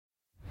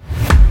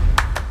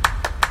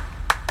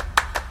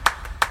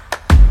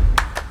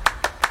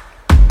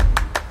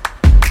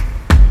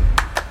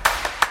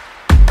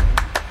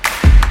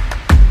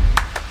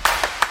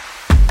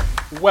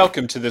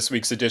Welcome to this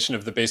week's edition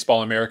of the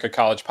Baseball America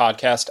College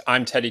Podcast.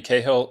 I'm Teddy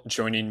Cahill.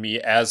 Joining me,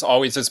 as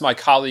always, is my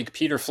colleague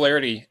Peter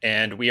Flaherty,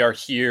 and we are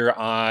here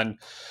on.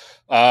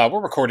 We're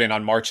recording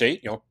on March 8th.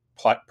 You'll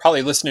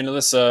probably listening to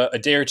this a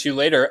day or two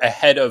later,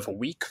 ahead of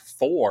Week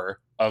 4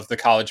 of the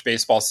college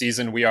baseball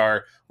season.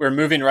 We're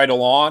moving right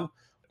along.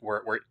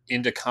 We're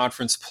into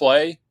conference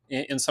play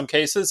in some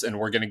cases, and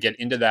we're going to get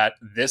into that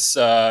this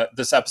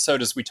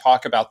episode as we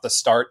talk about the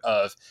start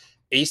of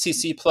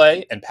ACC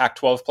play and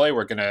Pac-12 play.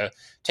 We're going to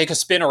take a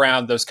spin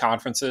around those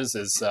conferences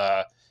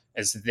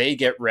as they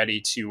get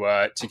ready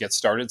to get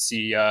started.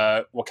 See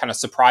what kind of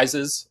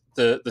surprises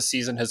the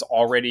season has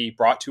already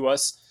brought to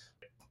us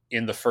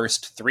in the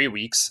first 3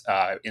 weeks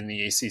in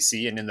the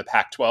ACC and in the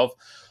Pac-12.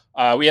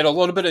 We had a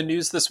little bit of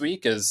news this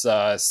week as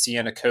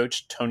Siena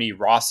coach Tony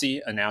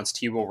Rossi announced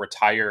he will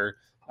retire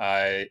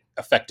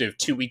effective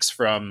 2 weeks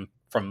from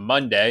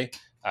Monday.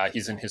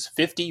 He's in his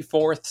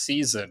 54th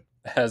season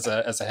as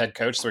a head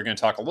coach. So we're going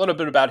to talk a little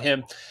bit about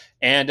him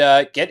and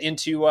get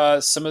into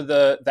some of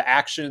the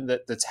action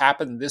that's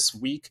happened this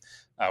week.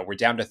 We're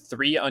down to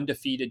 3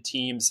 undefeated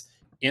teams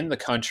in the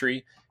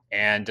country.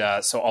 And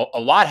so a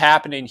lot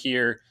happening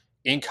here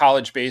in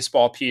college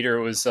baseball. Peter,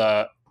 it was,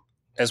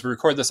 as we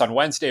record this on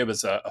Wednesday, it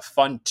was a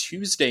fun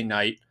Tuesday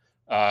night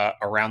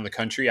around the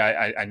country.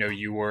 I know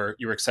you were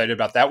excited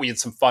about that. We had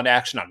some fun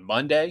action on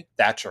Monday.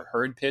 Thatcher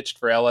Hurd pitched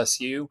for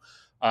LSU.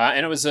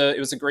 And it was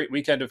a great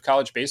weekend of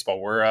college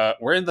baseball.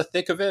 We're in the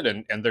thick of it,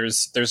 and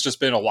there's just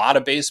been a lot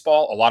of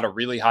baseball, a lot of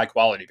really high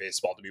quality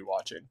baseball to be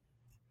watching.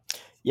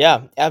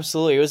 Yeah,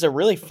 absolutely. It was a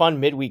really fun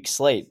midweek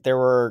slate. There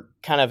were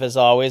kind of, as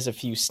always, a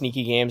few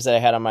sneaky games that I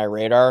had on my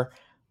radar,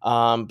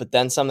 but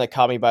then some that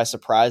caught me by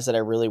surprise that I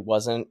really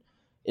wasn't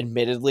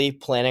admittedly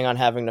planning on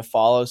having to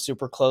follow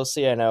super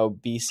closely. I know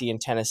BC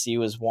and Tennessee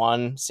was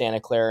one,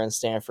 Santa Clara and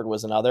Stanford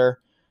was another.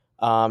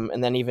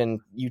 And then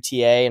even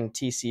UTA and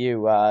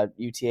TCU,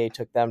 UTA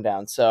took them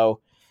down. So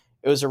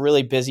it was a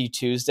really busy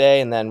Tuesday.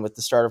 And then with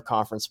the start of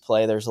conference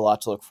play, there's a lot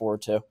to look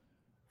forward to.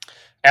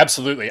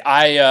 Absolutely.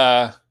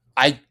 Longtime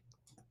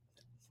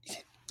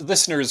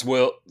listeners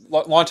will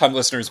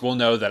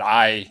know that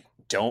I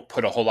don't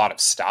put a whole lot of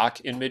stock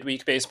in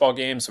midweek baseball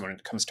games when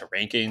it comes to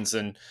rankings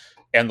and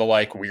the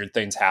like. Weird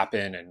things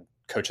happen, and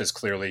coaches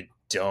clearly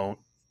don't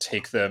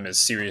take them as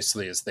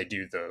seriously as they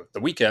do the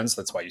weekends.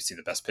 That's why you see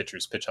the best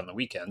pitchers pitch on the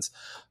weekends.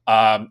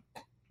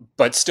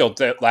 But still,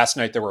 last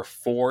night there were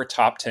 4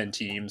 top 10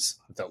 teams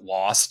that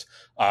lost.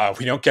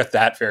 We don't get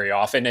that very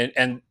often.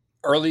 And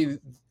early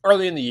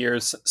in the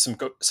years,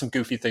 some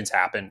goofy things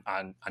happen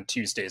on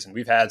Tuesdays, and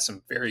we've had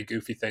some very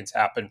goofy things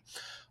happen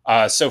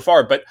so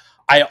far. But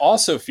I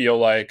also feel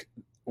like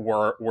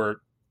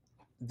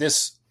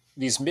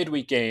these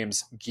midweek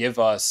games give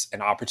us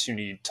an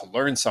opportunity to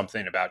learn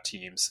something about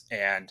teams.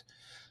 And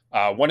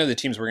one of the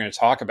teams we're going to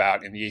talk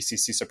about in the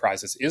ACC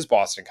surprises is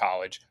Boston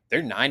College.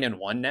 They're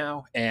 9-1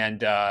 now.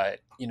 And, I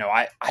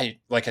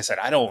like I said,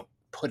 I don't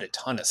put a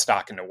ton of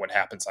stock into what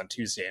happens on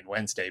Tuesday and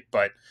Wednesday,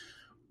 but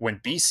when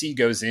BC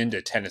goes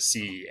into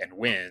Tennessee and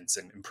wins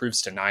and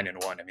improves to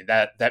 9-1, I mean,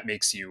 that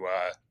makes you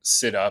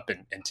sit up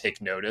and take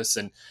notice.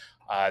 And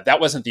that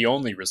wasn't the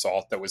only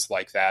result that was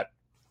like that.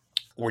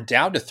 We're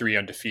down to 3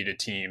 undefeated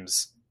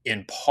teams,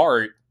 in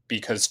part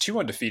because 2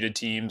 undefeated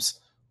teams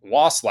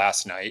lost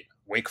last night.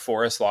 Wake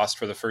Forest lost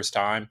for the first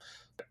time,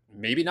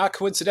 maybe not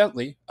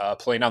coincidentally,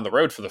 playing on the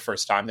road for the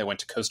first time. They went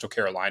to Coastal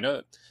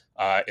Carolina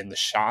in the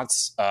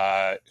Shots,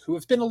 who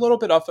have been a little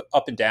bit up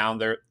and down.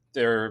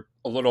 They're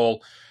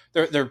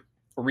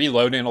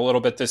reloading a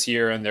little bit this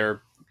year, and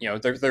they're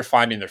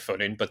finding their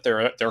footing. But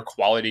they're a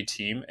quality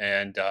team,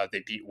 and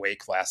they beat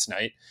Wake last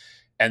night.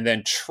 And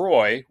then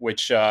Troy,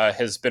 which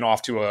has been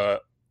off to a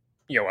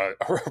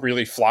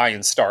really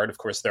flying start. Of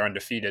course, they're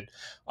undefeated.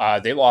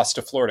 They lost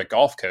to Florida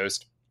Gulf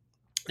Coast.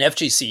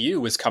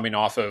 FGCU was coming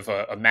off of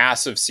a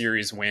massive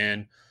series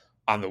win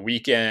on the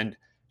weekend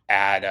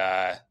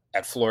at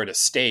Florida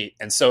State.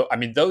 And so, I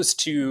mean, those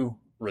 2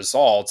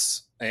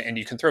 results, and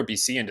you can throw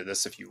BC into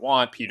this if you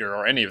want, Peter,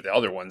 or any of the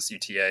other ones,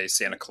 UTA,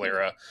 Santa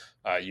Clara,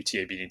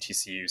 UTA beating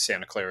TCU,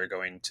 Santa Clara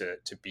going to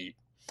beat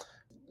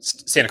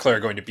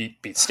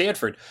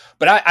Stanford.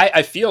 But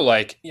I feel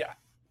like,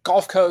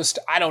 Gulf Coast,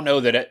 I don't know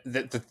that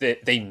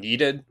they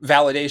needed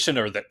validation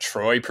or that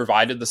Troy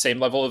provided the same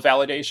level of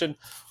validation.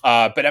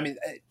 But I mean,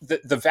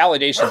 the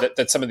validation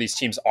that some of these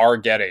teams are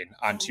getting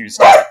on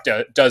Tuesday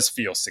does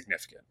feel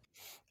significant.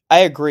 I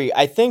agree.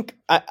 I think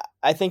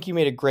you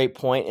made a great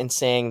point in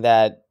saying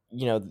that,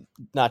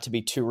 not to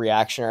be too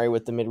reactionary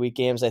with the midweek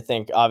games. I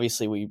think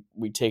obviously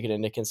we take it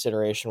into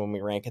consideration when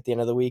we rank at the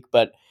end of the week,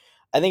 but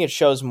I think it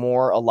shows a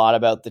lot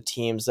about the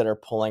teams that are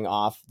pulling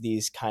off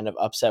these kind of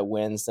upset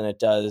wins than it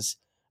does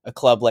a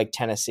club like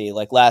Tennessee.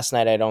 Like last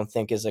night, I don't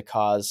think is a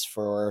cause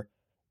for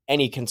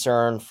any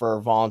concern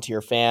for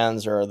Volunteer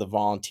fans or the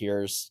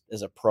Volunteers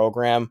as a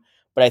program.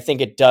 But I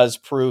think it does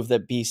prove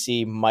that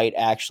BC might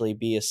actually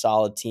be a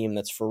solid team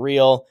that's for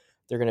real.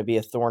 They're going to be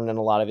a thorn in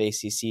a lot of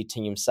ACC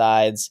team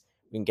sides.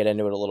 We can get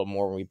into it a little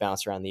more when we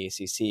bounce around the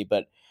ACC.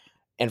 But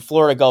And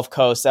Florida Gulf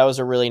Coast, that was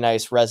a really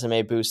nice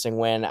resume boosting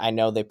win. I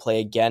know they play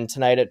again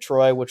tonight at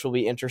Troy, which will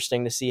be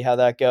interesting to see how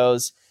that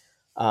goes.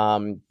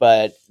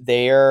 But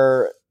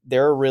they're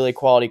a really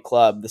quality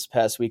club. This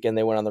past weekend,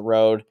 they went on the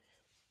road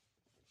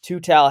to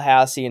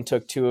Tallahassee and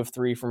took 2 of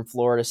 3 from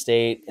Florida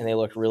State, and they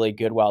looked really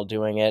good while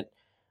doing it.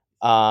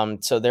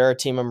 So they're a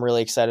team I'm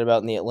really excited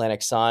about in the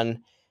Atlantic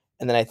Sun.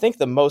 And then I think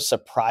the most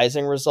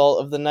surprising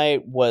result of the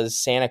night was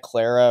Santa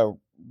Clara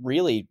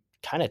really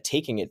kind of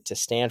taking it to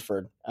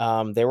Stanford.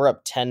 They were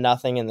up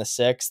 10-0 in the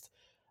 6th.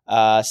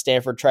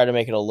 Stanford tried to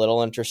make it a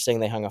little interesting.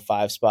 They hung a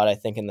 5 spot, I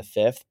think, in the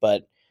 5th,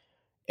 but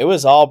it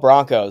was all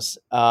Broncos.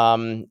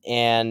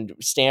 And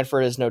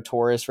Stanford is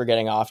notorious for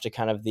getting off to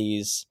kind of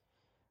these.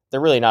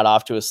 They're really not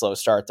off to a slow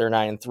start. They're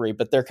 9-3,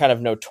 but they're kind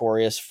of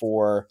notorious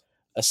for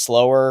a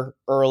slower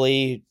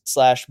early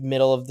 /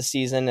 middle of the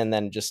season and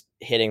then just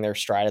hitting their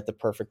stride at the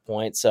perfect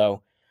point.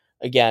 So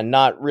again,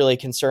 not really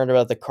concerned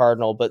about the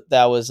Cardinal, but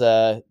that was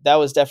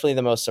definitely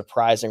the most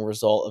surprising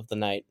result of the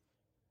night.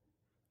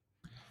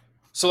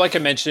 So like I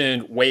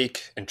mentioned,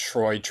 Wake and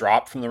Troy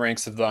dropped from the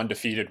ranks of the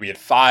undefeated. We had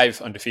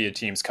 5 undefeated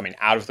teams coming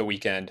out of the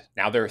weekend.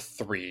 Now there are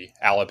 3,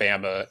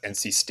 Alabama,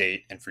 NC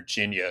State, and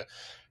Virginia.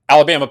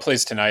 Alabama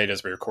plays tonight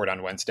as we record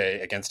on Wednesday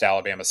against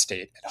Alabama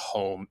State at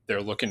home.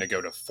 They're looking to go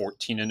to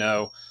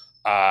 14-0.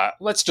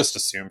 Let's just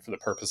assume for the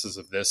purposes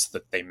of this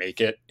that they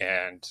make it.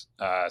 And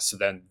so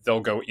then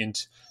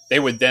they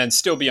would then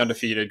still be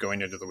undefeated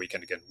going into the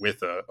weekend again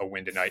with a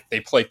win tonight. They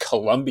play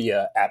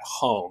Columbia at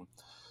home.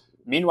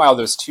 Meanwhile,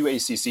 those 2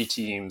 ACC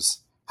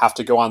teams have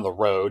to go on the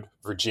road.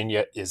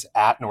 Virginia is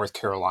at North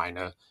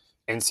Carolina.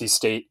 NC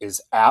State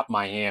is at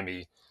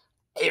Miami.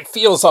 It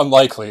feels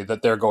unlikely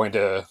that they're going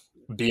to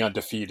be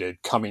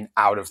undefeated coming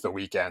out of the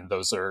weekend.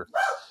 Those are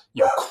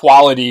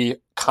quality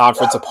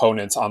conference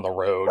opponents on the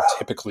road.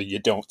 Typically, you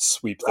don't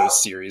sweep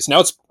those series. Now,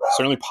 it's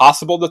certainly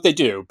possible that they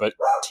do, but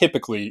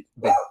typically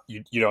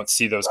you don't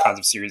see those kinds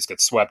of series get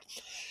swept.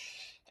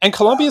 And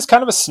Columbia is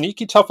kind of a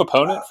sneaky, tough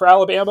opponent for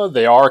Alabama.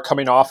 They are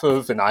coming off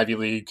of an Ivy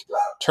League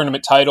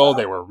tournament title.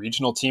 They were a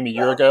regional team a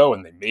year ago,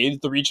 and they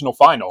made the regional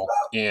final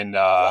in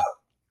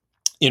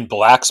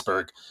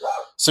Blacksburg.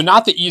 So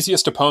not the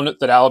easiest opponent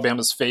that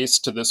Alabama's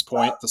faced to this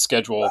point. The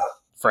schedule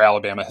for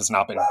Alabama has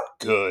not been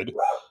good.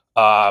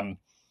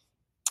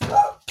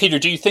 Peter,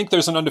 do you think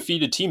there's an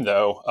undefeated team,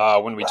 though,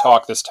 when we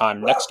talk this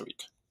time next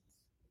week?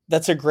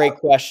 That's a great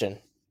question.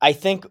 I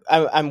think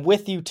I'm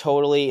with you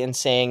totally in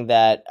saying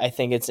that I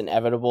think it's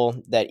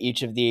inevitable that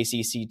each of the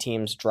ACC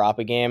teams drop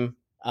a game.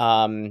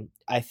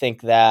 I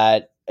think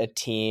that a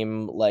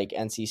team like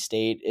NC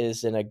State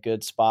is in a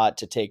good spot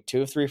to take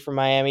 2 of 3 from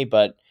Miami,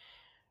 but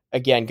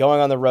again, going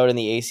on the road in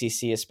the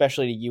ACC,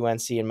 especially to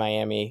UNC and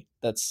Miami,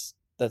 that's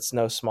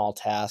no small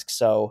task.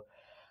 So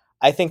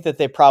I think that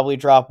they probably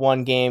drop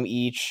 1 game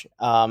each,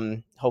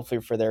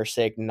 hopefully for their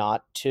sake,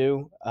 not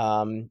 2.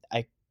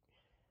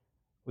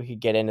 We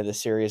could get into the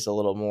series a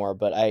little more,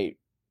 but I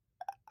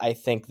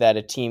think that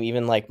a team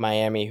even like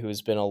Miami,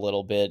 who's been a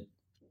little bit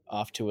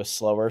off to a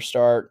slower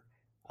start,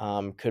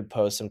 could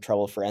pose some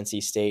trouble for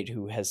NC State,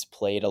 who has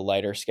played a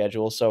lighter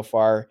schedule so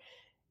far,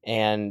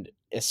 and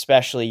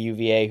especially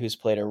UVA, who's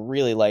played a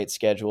really light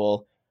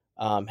schedule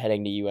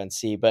heading to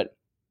UNC. But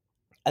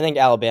I think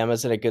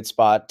Alabama's in a good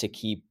spot to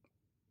keep,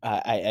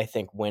 I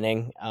think,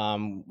 winning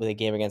with a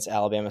game against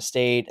Alabama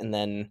State and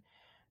then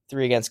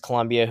 3 against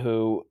Columbia,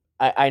 who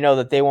I know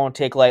that they won't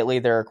take lightly.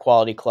 They're a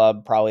quality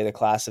club, probably the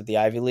class of the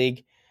Ivy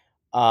League.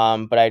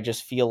 But I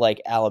just feel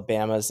like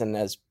Alabama's in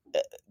as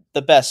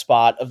the best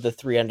spot of the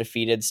 3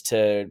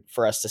 undefeateds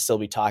for us to still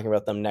be talking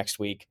about them next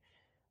week,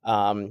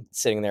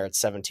 sitting there at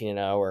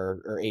 17-0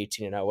 or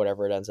 18-0,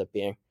 whatever it ends up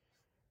being.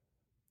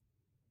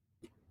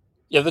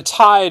 Yeah, the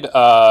Tide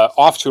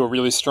off to a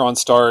really strong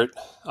start.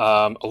 Been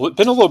a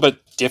little bit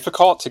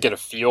difficult to get a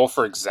feel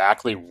for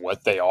exactly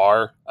what they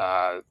are.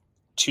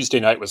 Tuesday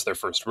night was their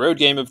first road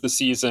game of the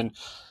season.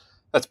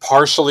 That's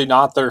partially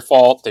not their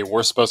fault. They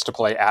were supposed to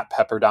play at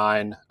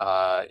Pepperdine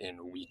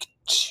in week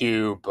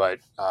 2, but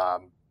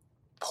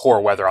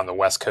poor weather on the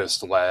West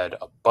Coast led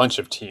a bunch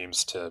of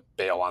teams to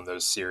bail on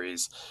those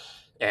series.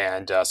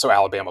 And so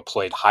Alabama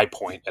played High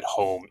Point at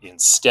home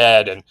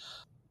instead. And,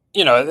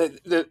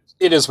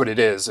 it is what it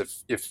is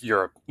if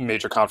you're a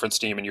major conference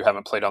team and you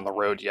haven't played on the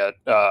road yet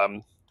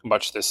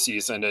much this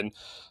season. And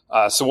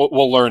so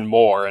we'll learn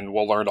more, and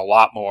we'll learn a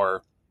lot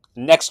more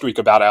next week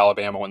about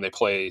Alabama when they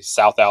play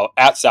South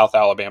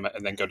Alabama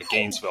and then go to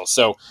Gainesville.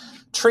 So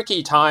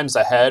tricky times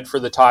ahead for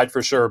the Tide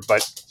for sure,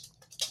 but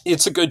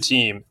it's a good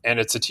team, and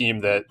it's a team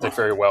that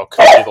very well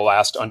could be the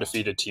last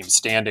undefeated team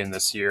standing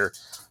this year.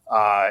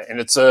 And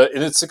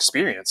it's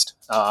experienced.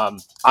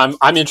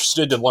 I'm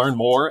interested to learn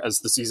more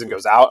as the season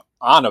goes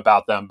on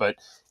about them, but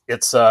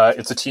it's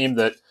a team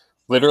that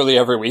literally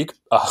every week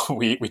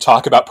we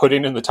talk about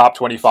putting in the top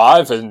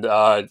 25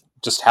 and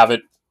just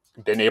haven't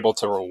been able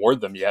to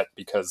reward them yet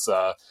because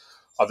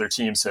other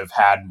teams have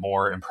had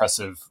more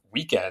impressive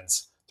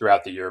weekends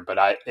throughout the year. But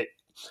I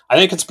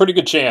think it's a pretty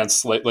good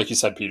chance, like you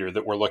said, Peter,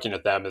 that we're looking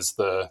at them as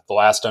the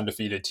last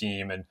undefeated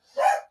team. And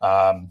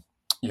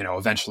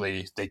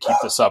eventually they keep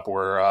this up,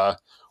 we're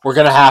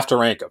going to have to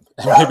rank them,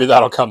 and maybe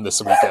that'll come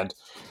this weekend.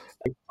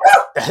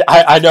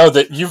 I know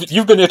that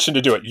you've been itching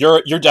to do it.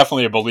 You're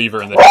definitely a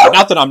believer in the team.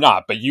 Not that I'm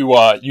not, but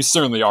you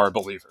certainly are a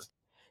believer.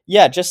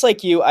 Yeah, just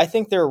like you, I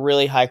think they're a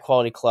really high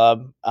quality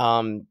club.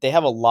 They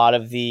have a lot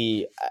of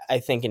the, I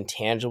think,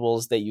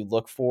 intangibles that you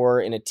look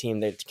for in a team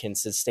that can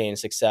sustain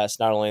success,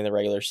 not only in the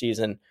regular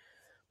season,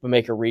 but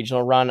make a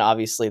regional run.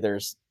 Obviously,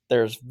 there's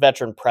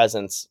veteran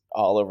presence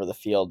all over the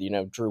field.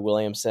 Drew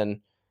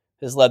Williamson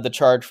has led the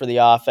charge for the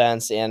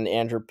offense, and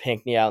Andrew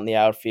Pinckney out in the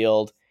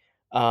outfield.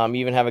 You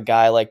even have a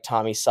guy like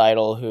Tommy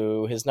Seidel,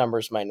 who his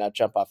numbers might not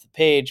jump off the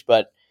page,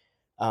 but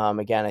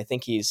again, I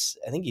think he's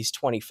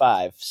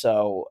 25,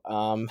 so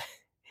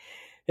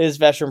his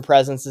veteran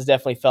presence has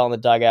definitely fell in the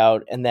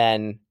dugout. And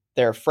then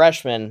their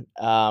freshman,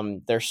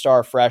 their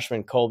star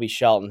freshman Colby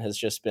Shelton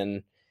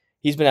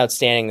he's been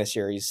outstanding this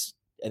year.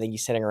 I think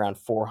he's hitting around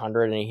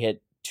 400, and he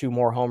hit 2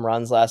 more home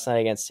runs last night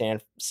against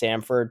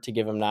Samford to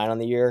give him 9 on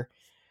the year.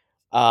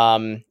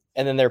 And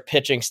then their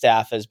pitching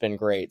staff has been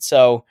great.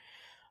 So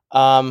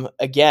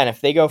again, if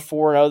they go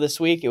 4-0 this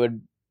week, it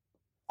would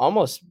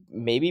almost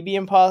maybe be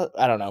impossible.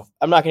 I don't know.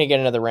 I'm not going to get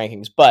into the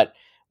rankings, but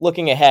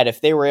looking ahead,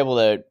 if they were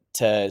able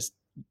to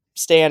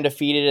stay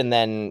undefeated and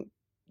then,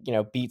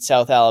 beat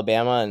South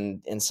Alabama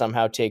and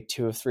somehow take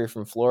 2 of 3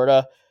 from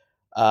Florida,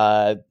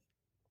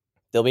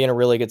 they'll be in a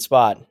really good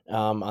spot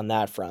on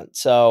that front.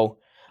 So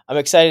I'm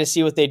excited to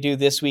see what they do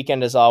this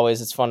weekend. As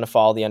always, it's fun to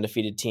follow the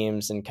undefeated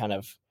teams and kind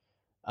of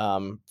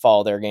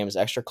follow their games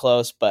extra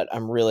close, but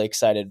I'm really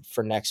excited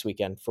for next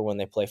weekend for when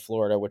they play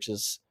Florida, which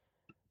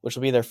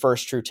will be their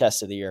first true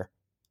test of the year.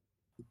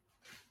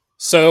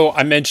 So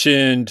I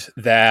mentioned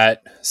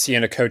that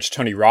Siena coach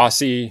Tony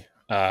Rossi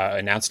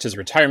announced his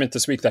retirement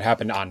this week. That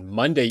happened on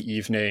Monday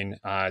evening.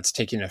 It's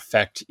taking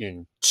effect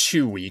in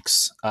 2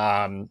 weeks.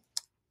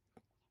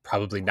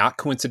 Probably not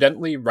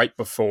coincidentally, right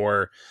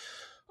before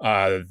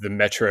the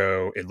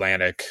Metro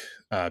Atlantic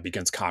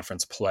begins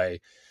conference play.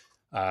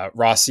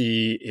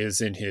 Rossi is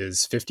in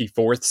his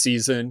 54th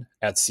season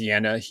at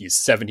Siena. He's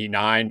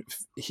 79.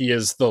 He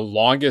is the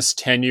longest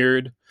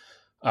tenured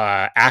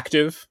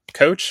active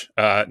coach,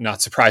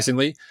 not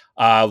surprisingly,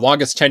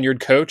 longest tenured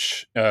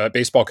coach,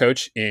 baseball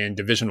coach in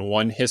Division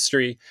I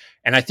history.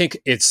 And I think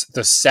it's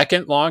the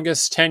second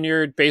longest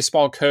tenured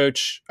baseball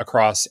coach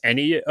across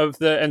any of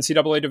the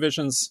NCAA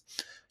divisions.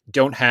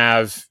 Don't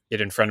have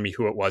it in front of me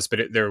who it was, but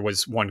there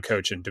was one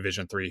coach in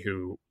Division III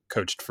who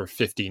coached for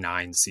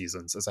 59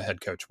 seasons as a head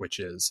coach, which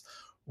is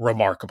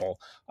remarkable.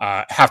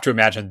 Have to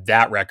imagine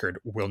that record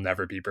will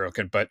never be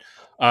broken. But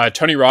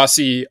Tony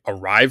Rossi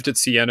arrived at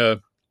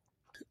Siena,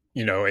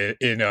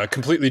 in a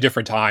completely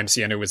different time.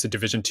 Siena was a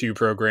Division II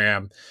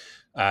program.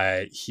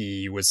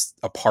 It was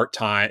a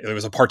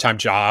part-time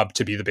job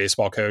to be the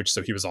baseball coach.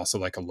 So he was also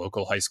like a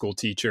local high school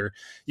teacher.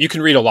 You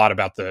can read a lot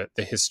about the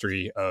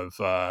history of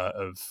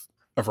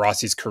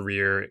Rossi's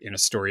career in a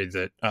story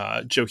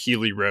that Joe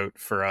Healy wrote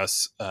for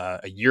us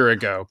a year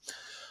ago.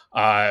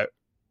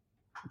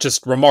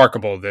 Just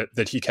remarkable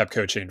that he kept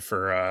coaching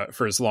for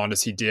as long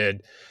as he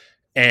did,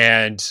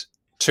 and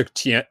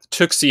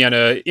took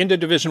Siena into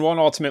Division I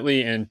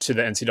ultimately and to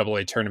the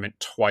NCAA tournament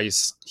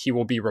twice. He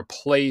will be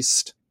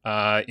replaced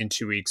in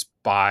 2 weeks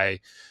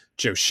by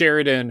Joe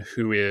Sheridan,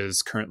 who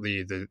is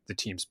currently the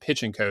team's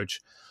pitching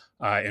coach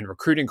and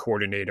recruiting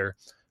coordinator.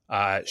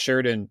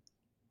 Sheridan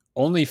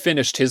only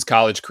finished his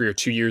college career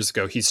 2 years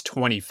ago. He's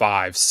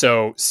 25.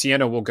 So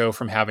Siena will go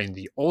from having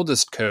the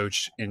oldest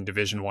coach in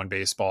Division I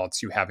baseball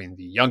to having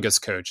the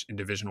youngest coach in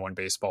Division I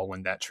baseball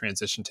when that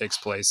transition takes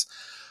place.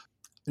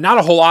 Not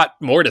a whole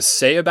lot more to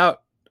say about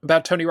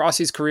Tony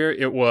Rossi's career.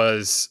 It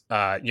was,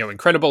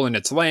 incredible in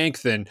its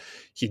length, and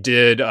he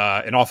did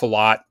an awful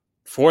lot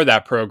for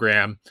that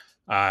program.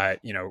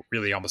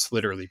 Really almost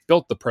literally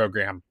built the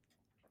program.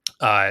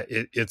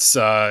 It's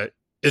an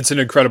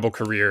incredible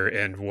career,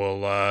 and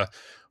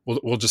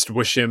we'll just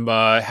wish him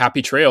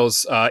happy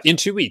trails in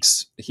 2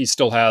 weeks. He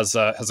still has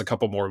a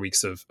couple more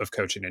weeks of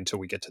coaching until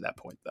we get to that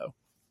point, though.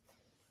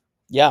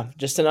 Yeah,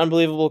 just an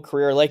unbelievable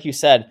career. Like you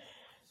said,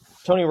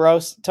 Tony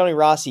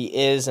Rossi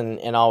is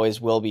and always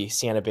will be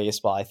Siena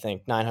baseball. I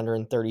think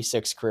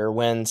 936 career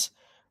wins.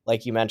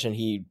 Like you mentioned,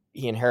 he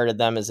inherited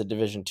them as a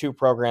Division II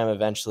program,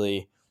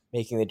 eventually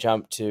making the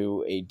jump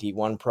to a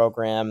D1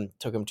 program.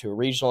 Took him to a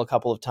regional a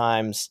couple of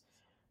times.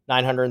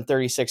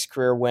 936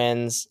 career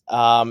wins.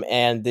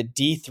 And the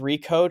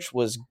D3 coach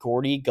was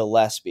Gordy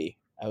Gillespie.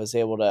 I was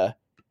able to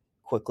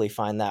quickly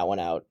find that one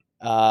out.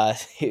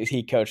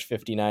 He coached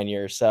 59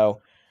 years.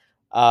 So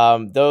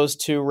those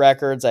 2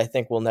 records I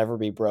think will never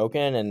be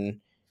broken,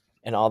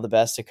 and all the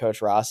best to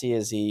Coach Rossi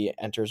as he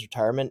enters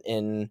retirement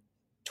in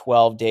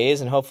 12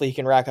 days, and hopefully he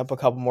can rack up a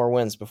couple more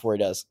wins before he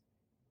does.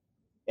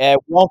 It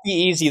won't be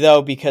easy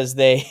though, because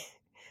they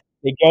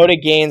go to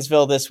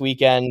Gainesville this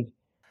weekend.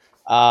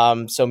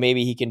 So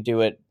maybe he can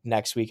do it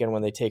next weekend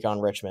when they take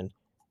on Richmond.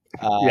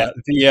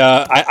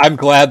 Yeah, I'm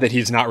glad that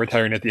he's not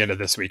retiring at the end of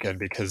this weekend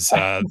because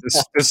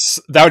this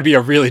that would be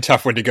a really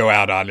tough one to go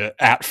out on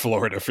at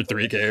Florida for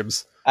 3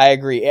 games. I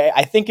agree.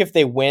 I think if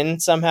they win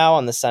somehow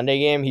on the Sunday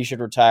game, he should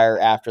retire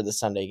after the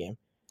Sunday game.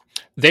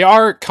 They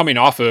are coming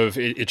off of,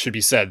 it should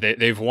be said,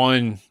 they've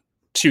won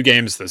 2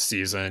 games this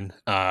season.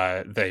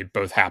 They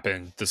both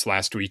happened this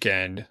last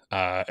weekend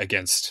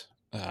against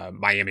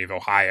Miami of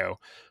Ohio.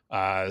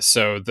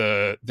 So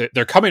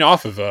they're coming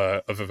off of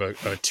a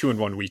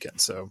 2-1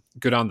 weekend. So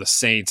good on the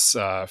Saints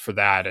for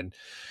that. And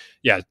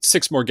yeah,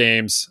 6 more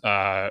games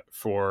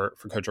for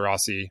Coach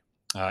Rossi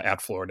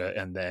at Florida,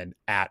 and then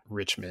at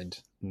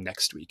Richmond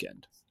next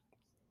weekend.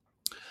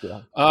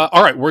 Yeah.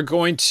 All right, we're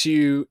going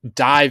to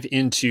dive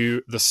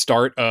into the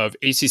start of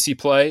ACC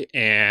play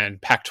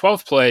and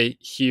Pac-12 play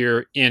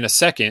here in a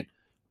second.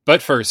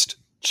 But first,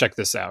 check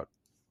this out.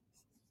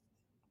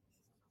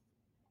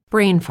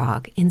 Brain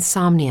fog,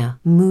 insomnia,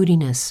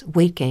 moodiness,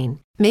 weight gain.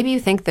 Maybe you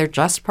think they're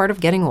just part of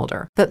getting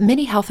older, but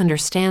MIDI Health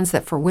understands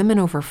that for women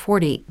over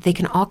 40, they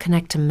can all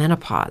connect to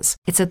menopause.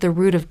 It's at the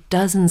root of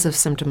dozens of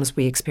symptoms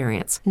we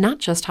experience, not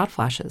just hot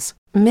flashes.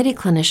 MIDI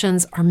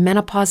clinicians are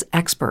menopause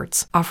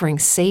experts, offering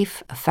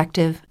safe,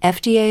 effective,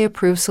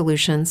 FDA-approved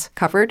solutions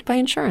covered by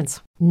insurance.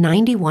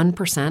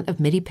 91% of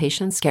MIDI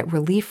patients get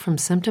relief from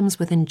symptoms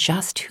within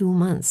just 2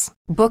 months.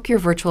 Book your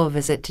virtual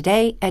visit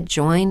today at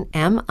joinmidi.com.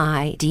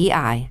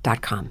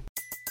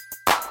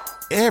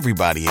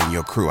 Everybody in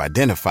your crew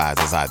identifies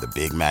as either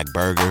Big Mac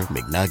Burger,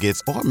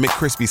 McNuggets, or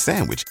McCrispy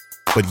Sandwich.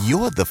 But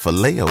you're the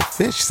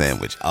Filet-O-Fish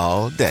Sandwich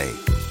all day.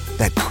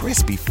 That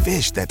crispy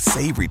fish, that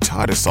savory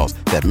tartar sauce,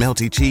 that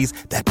melty cheese,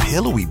 that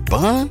pillowy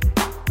bun.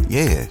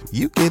 Yeah,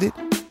 you get it.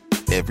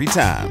 Every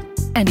time.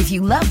 And if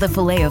you love the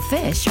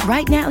Filet-O-Fish,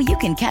 right now you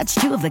can catch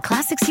 2 of the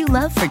classics you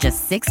love for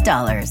just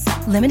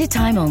 $6. Limited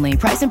time only.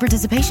 Price and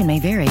participation may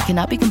vary.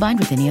 Cannot be combined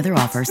with any other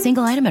offer.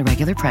 Single item at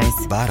regular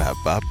price.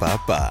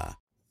 Ba-da-ba-ba-ba.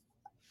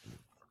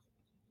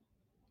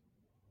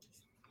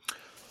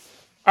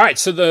 All right,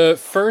 so the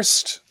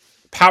first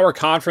power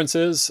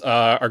conferences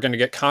are going to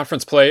get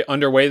conference play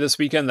underway this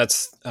weekend.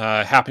 That's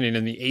happening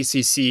in the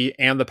ACC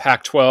and the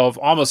Pac-12.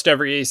 Almost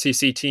every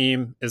ACC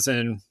team is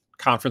in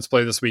conference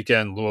play this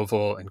weekend.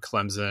 Louisville and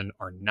Clemson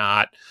are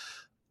not.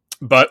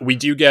 But we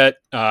do get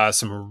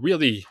some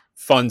really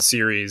fun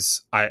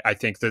series. I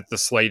think that the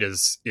slate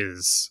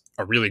is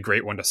a really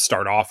great one to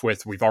start off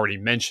with. We've already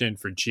mentioned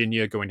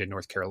Virginia going to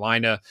North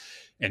Carolina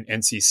and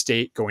NC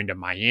State going to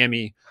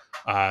Miami.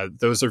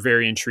 Those are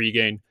very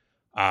intriguing.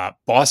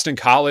 Boston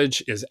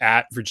College is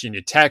at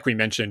Virginia Tech. We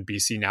mentioned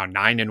BC now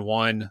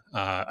 9-1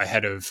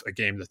 ahead of a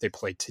game that they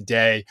played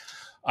today.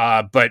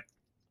 But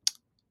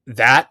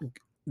that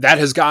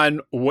has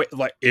gone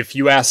like, if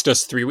you asked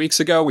us 3 weeks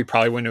ago, we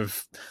probably wouldn't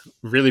have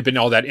really been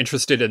all that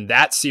interested in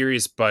that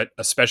series, but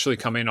especially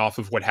coming off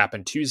of what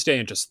happened Tuesday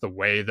and just the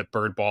way that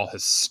Bird Ball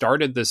has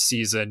started this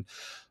season,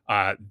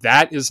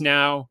 that is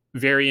now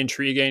very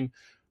intriguing.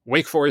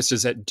 Wake Forest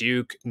is at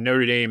Duke.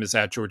 Notre Dame is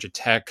at Georgia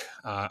Tech.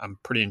 I'm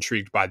pretty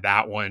intrigued by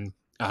that one.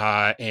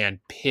 And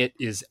Pitt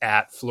is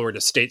at Florida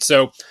State.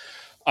 So,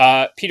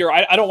 Peter,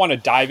 I don't want to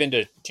dive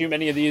into too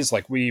many of these.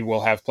 Like, we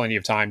will have plenty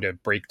of time to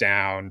break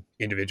down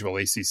individual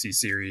ACC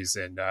series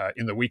and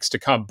in the weeks to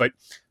come. But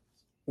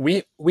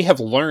we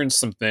have learned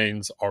some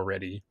things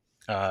already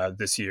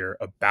this year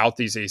about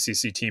these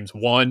ACC teams.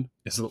 One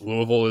is that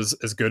Louisville is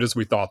as good as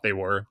we thought they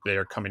were. They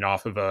are coming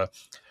off of a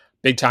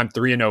big time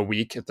 3-0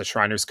 week at the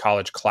Shriners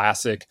College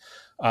Classic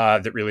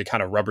that really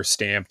kind of rubber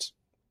stamped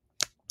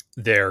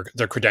their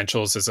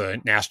credentials as a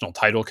national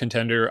title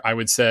contender, I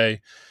would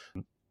say.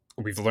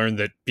 We've learned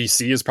that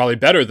BC is probably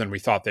better than we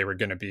thought they were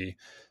going to be.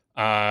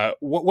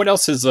 What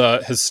else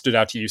has stood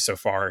out to you so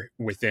far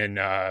within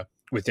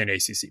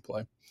ACC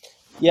play?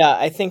 Yeah,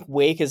 I think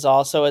Wake is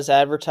also, as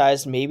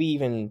advertised, maybe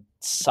even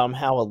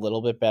somehow a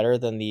little bit better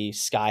than the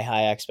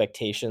sky-high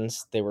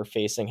expectations they were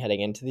facing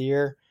heading into the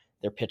year.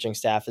 Their pitching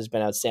staff has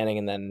been outstanding,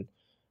 and then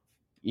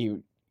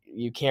you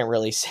can't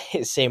really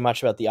say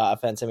much about the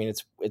offense. I mean,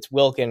 it's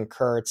Wilkin,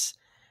 Kurtz,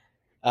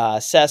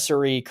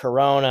 Cesare,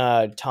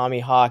 Corona, Tommy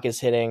Hawk is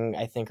hitting,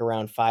 I think,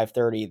 around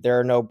 530. There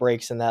are no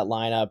breaks in that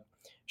lineup.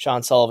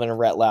 Sean Sullivan and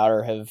Rhett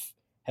Lauder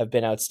have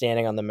been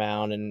outstanding on the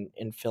mound and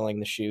in filling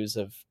the shoes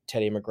of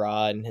Teddy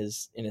McGraw in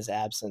his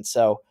absence.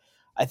 So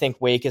I think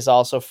Wake is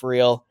also for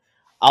real.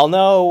 I'll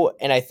know,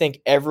 and I think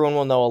everyone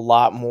will know a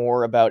lot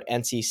more about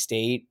NC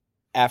State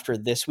after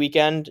this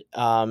weekend.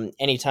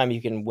 Anytime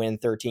you can win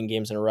 13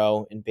 games in a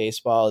row in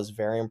baseball is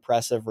very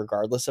impressive,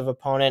 regardless of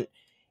opponent.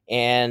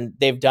 And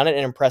they've done it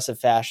in impressive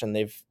fashion.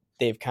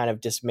 They've kind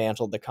of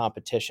dismantled the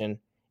competition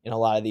in a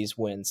lot of these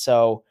wins.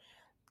 So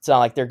it's not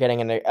like they're getting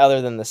into, other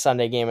than the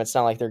Sunday game, it's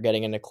not like they're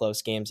getting into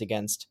close games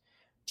against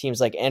teams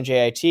like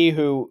NJIT,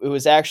 who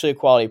is actually a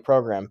quality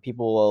program.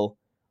 People will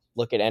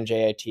look at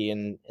NJIT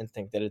and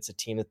think that it's a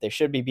team that they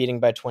should be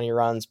beating by 20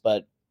 runs,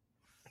 but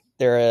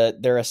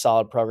they're a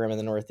solid program in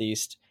the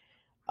Northeast.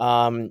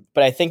 But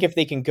I think if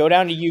they can go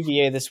down to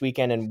UVA this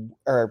weekend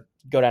or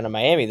go down to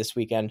Miami this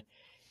weekend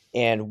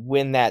and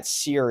win that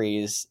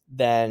series,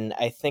 then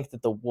I think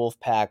that the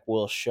Wolfpack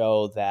will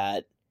show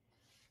that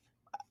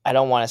I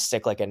don't want to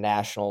stick like a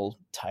national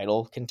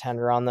title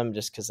contender on them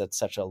just because that's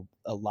such a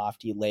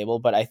lofty label.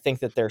 But I think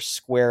that they're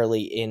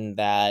squarely in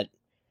that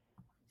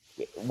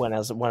when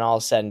all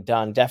is said and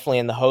done, definitely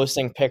in the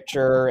hosting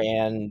picture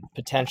and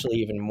potentially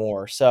even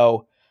more.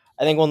 So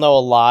I think we'll know a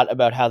lot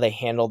about how they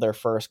handle their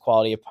first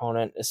quality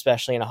opponent,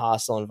 especially in a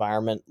hostile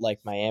environment like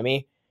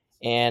Miami.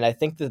 And I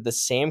think that the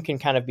same can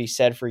kind of be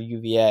said for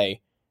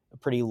UVA, a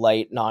pretty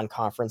light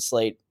non-conference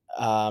slate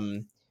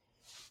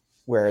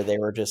where they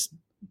were just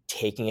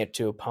taking it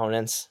to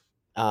opponents.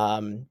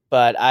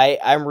 But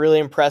I'm really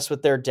impressed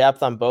with their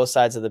depth on both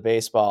sides of the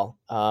baseball.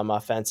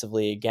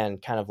 Offensively, again,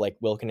 kind of like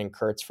Wilkin and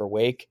Kurtz for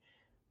Wake.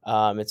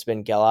 It's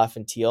been Geloff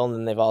and Teal, and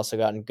then they've also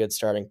gotten good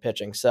starting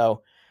pitching.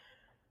 So,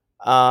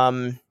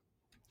 I'm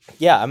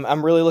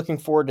really looking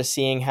forward to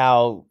seeing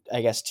how,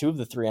 I guess, 2 of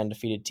the 3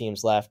 undefeated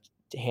teams left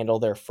to handle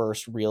their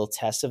first real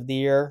test of the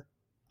year.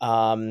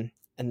 And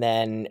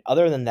then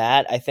other than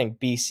that, I think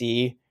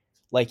BC,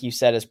 like you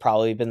said, has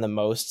probably been the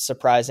most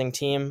surprising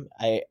team.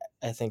 I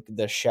think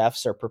the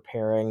chefs are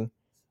preparing.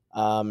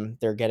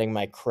 They're getting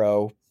my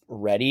crow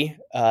ready,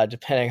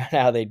 depending on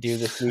how they do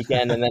this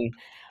weekend. And then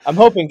I'm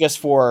hoping just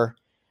for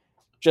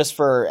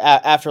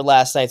after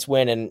last night's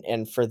win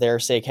and for their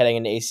sake heading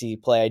into ACC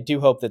play, I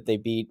do hope that they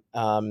beat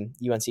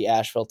UNC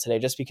Asheville today,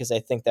 just because I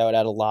think that would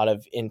add a lot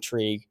of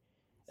intrigue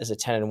as a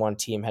 10-1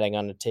 team heading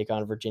on to take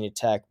on Virginia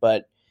Tech.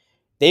 But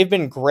they've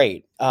been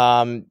great.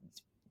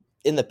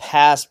 In the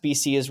past,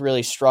 BC has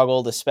really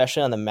struggled,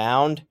 especially on the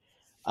mound.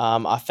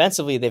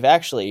 Offensively, they've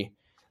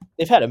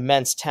had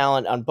immense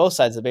talent on both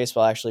sides of the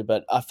baseball, actually,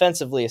 but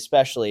offensively,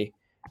 especially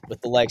with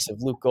the likes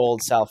of Luke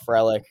Gold, Sal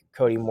Frelick,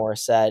 Cody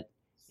Morissette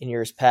in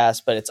years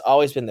past, but it's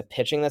always been the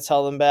pitching that's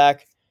held them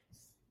back.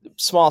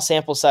 Small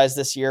sample size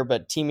this year,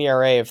 but team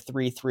ERA of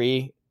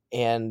 3.3,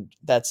 and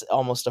that's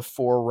almost a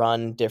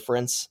 4-run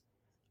difference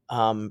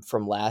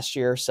from last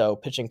year. So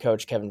pitching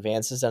coach Kevin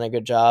Vance has done a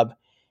good job.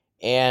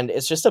 And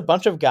it's just a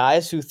bunch of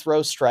guys who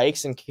throw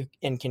strikes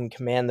and can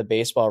command the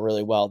baseball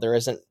really well. There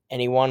isn't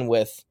anyone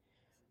with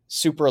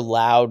super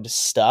loud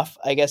stuff,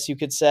 I guess you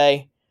could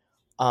say.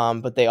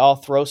 But they all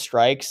throw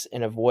strikes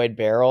and avoid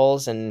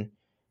barrels, and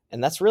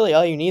that's really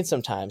all you need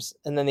sometimes.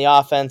 And then the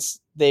offense,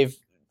 they've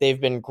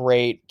been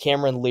great.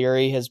 Cameron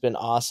Leary has been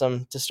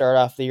awesome to start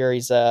off the year.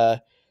 He's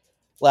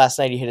last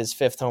night he hit his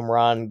 5th home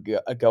run,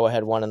 a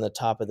go-ahead one in the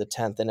top of the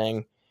 10th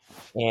inning,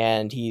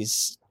 and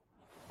he's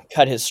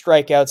cut his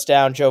strikeouts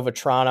down. Joe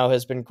Vitrano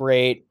has been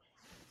great,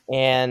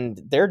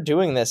 and they're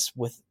doing this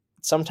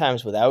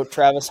sometimes without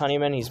Travis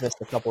Honeyman. He's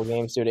missed a couple of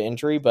games due to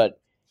injury, but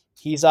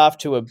he's off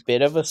to a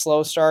bit of a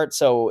slow start.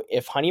 So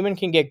if Honeyman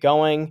can get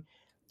going,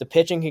 the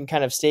pitching can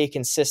kind of stay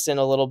consistent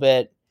a little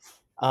bit.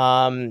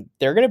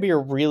 They're going to be a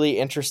really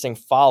interesting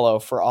follow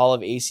for all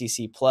of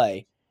ACC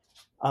play.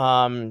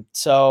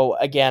 So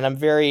again,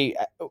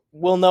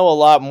 we'll know a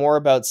lot more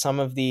about some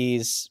of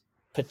these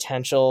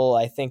potential,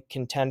 I think,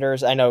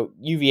 contenders. I know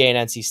UVA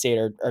and NC State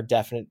are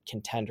definite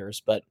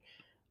contenders, but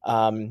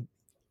in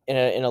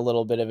a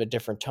little bit of a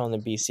different tone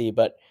than BC.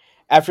 But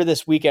after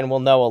this weekend, we'll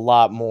know a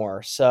lot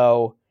more.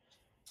 So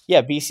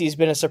yeah, BC's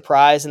been a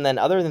surprise. And then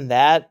other than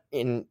that,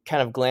 in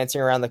kind of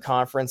glancing around the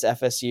conference,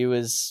 FSU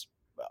is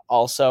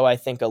also, I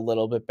think, a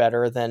little bit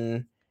better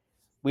than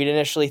we'd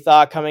initially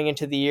thought coming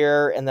into the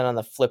year. And then on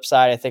the flip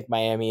side, I think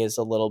Miami is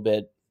a little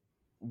bit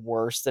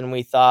worse than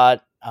we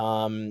thought.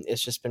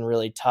 It's just been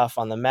really tough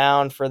on the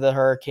mound for the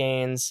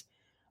Hurricanes.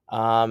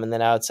 And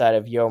then outside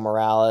of Yo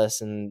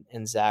Morales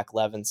and Zach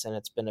Levinson,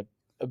 it's been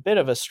a bit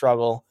of a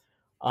struggle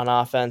on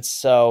offense.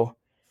 So,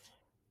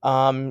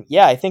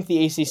 I think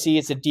the ACC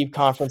is a deep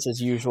conference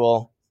as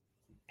usual.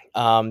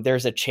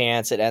 There's a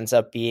chance it ends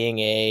up being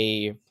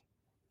a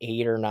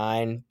 8 or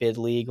 9 bid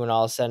league when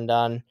all is said and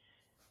done.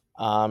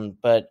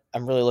 But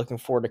I'm really looking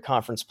forward to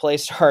conference play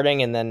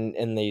starting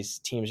and these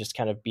teams just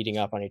kind of beating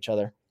up on each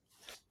other.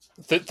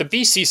 The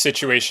BC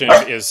situation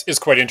is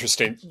quite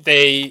interesting.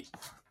 They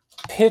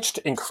pitched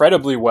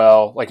incredibly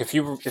well. Like if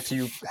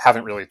you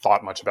haven't really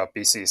thought much about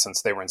BC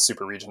since they were in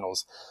super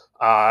regionals,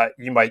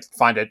 you might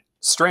find it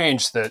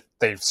strange that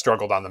they've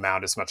struggled on the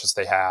mound as much as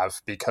they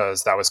have,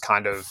 because that was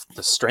kind of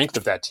the strength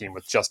of that team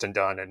with Justin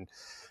Dunn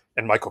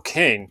and Michael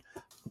King.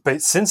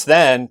 But since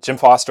then, Jim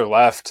Foster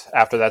left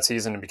after that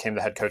season and became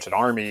the head coach at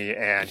Army,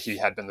 and he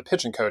had been the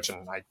pitching coach.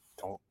 And I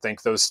don't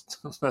think that's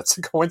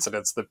a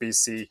coincidence that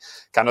BC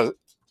kind of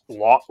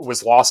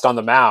was lost on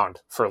the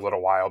mound for a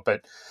little while.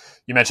 But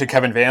you mentioned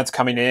Kevin Vance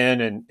coming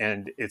in,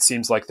 and it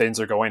seems like things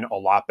are going a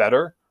lot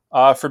better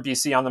for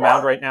BC on the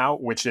mound right now,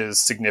 which is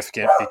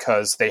significant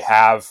because they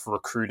have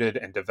recruited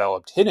and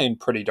developed hitting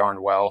pretty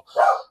darn well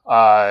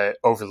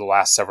over the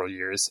last several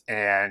years.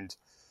 And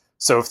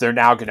so if they're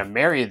now going to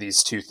marry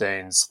these two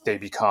things, they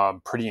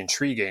become pretty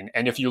intriguing.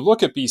 And if you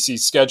look at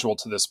BC's schedule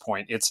to this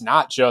point, it's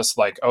not just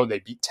like, oh, they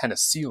beat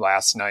Tennessee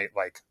last night,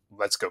 like,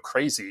 let's go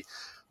crazy.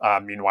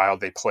 Meanwhile,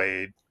 they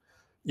played,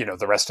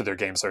 the rest of their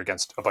games are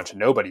against a bunch of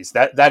nobodies.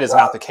 That is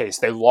not the case.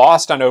 They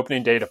lost on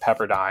opening day to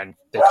Pepperdine.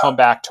 They come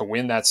back to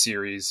win that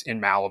series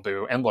in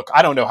Malibu. And look,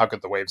 I don't know how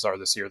good the Waves are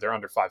this year. They're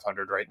under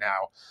 500 right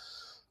now.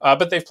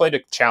 but they've played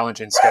a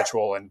challenging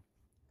schedule, and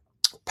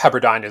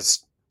Pepperdine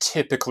is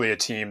typically a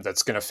team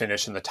that's going to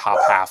finish in the top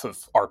half of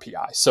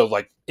RPI. So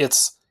like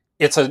it's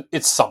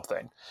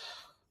something.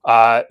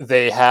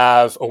 They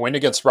have a win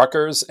against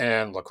Rutgers,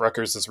 and look,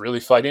 Rutgers is really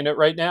fighting it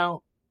right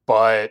now,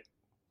 but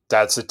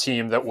that's a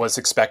team that was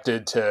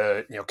expected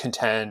to,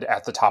 contend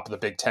at the top of the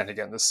Big Ten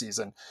again this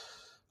season.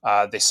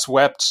 They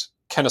swept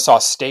Kennesaw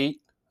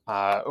State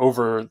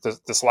over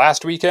this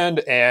last weekend,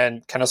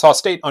 and Kennesaw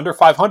State under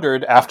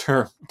 500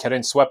 after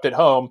getting swept at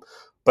home,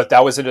 but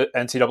that was an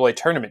NCAA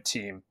tournament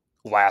team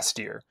last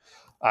year.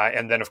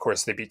 And then, of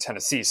course, they beat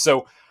Tennessee.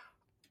 So,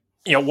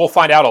 we'll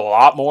find out a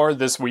lot more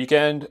this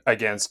weekend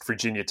against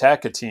Virginia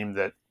Tech, a team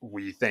that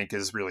we think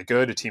is really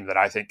good, a team that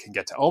I think can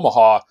get to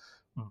Omaha.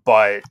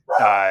 But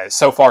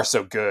so far,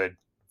 so good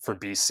for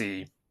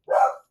BC.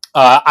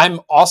 I'm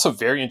also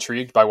very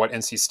intrigued by what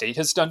NC State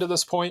has done to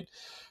this point,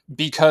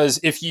 because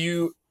if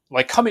you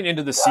coming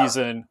into the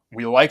season,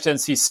 we liked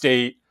NC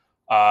State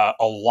a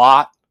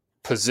lot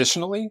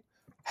positionally,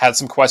 had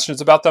some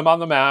questions about them on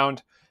the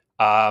mound,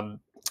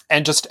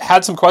 and just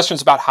had some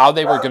questions about how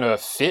they were going to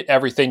fit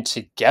everything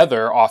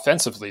together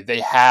offensively. They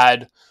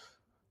had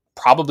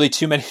probably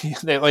too many.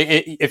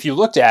 If you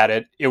looked at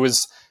it, it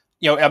was,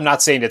 I'm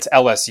not saying it's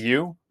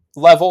LSU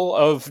level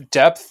of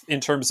depth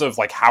in terms of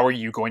how are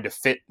you going to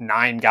fit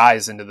 9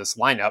 guys into this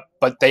lineup,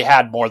 but they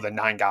had more than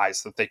 9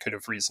 guys that they could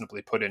have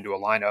reasonably put into a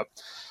lineup.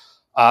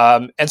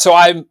 And so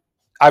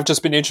I've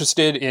just been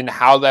interested in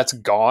how that's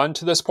gone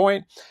to this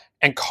point.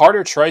 And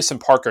Carter Trice and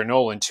Parker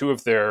Nolan, 2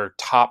 of their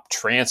top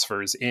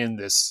transfers in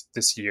this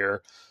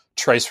year,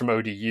 Trice from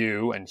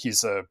ODU, and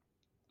he's a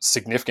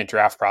significant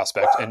draft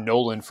prospect, and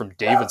Nolan from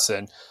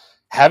Davidson,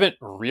 haven't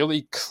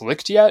really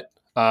clicked yet.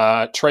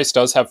 Trice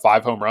does have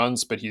 5 home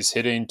runs, but he's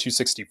hitting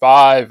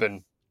 .265,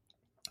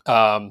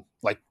 and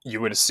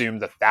you would assume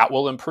that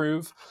will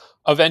improve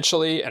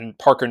eventually. And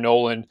Parker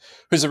Nolan,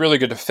 who's a really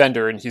good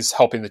defender, and he's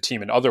helping the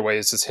team in other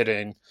ways, is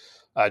hitting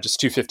just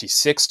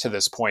 .256 to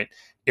this point.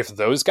 If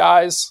those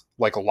guys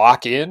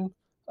lock in,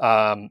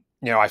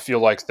 I feel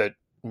like that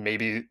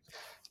maybe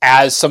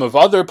as some of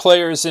other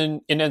players in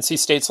NC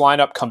State's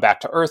lineup come back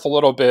to earth a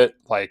little bit,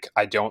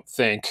 I don't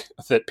think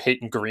that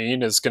Peyton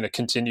Green is going to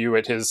continue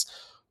at his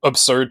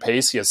absurd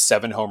pace. He has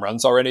 7 home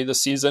runs already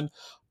this season.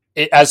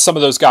 As some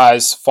of those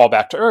guys fall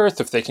back to earth,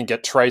 if they can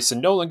get Trice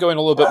and Nolan going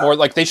a little bit more,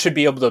 they should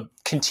be able to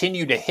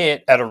continue to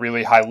hit at a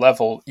really high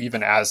level,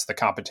 even as the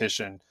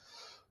competition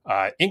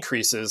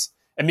increases.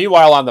 And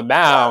meanwhile, on the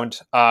mound,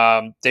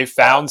 they've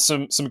found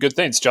some good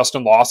things.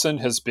 Justin Lawson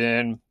has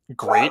been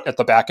great at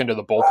the back end of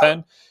the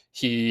bullpen.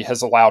 He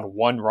has allowed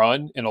 1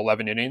 run in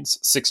 11 innings,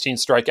 16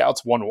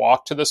 strikeouts, 1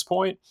 walk to this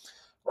point.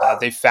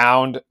 They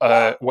found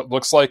what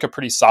looks like a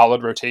pretty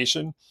solid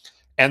rotation.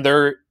 And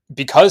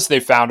because they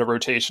found a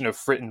rotation of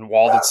Fritton,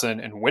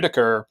 Waldenson, and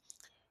Whitaker,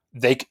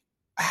 they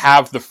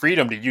have the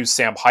freedom to use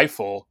Sam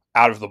Heifel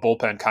out of the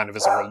bullpen kind of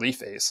as a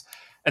relief ace.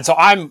 And so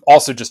I'm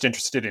also just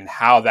interested in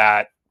how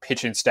that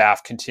pitching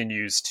staff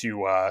continues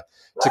to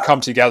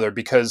come together,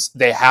 because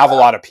they have a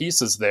lot of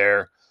pieces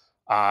there.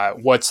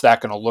 What's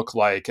that going to look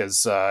like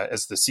as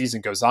the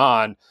season goes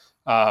on?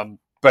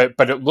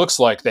 But it looks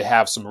like they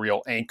have some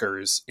real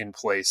anchors in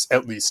place,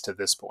 at least to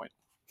this point.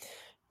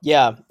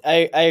 Yeah,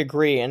 I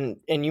agree. And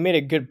you made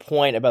a good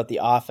point about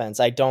the offense.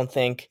 I don't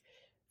think,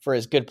 for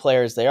as good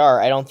players they are,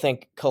 I don't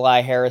think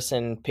Kalai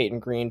Harrison, Peyton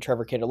Green,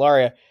 Trevor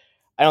Candelaria,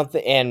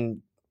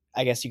 and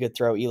I guess you could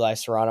throw Eli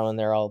Serrano in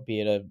there,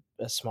 albeit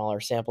a smaller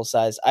sample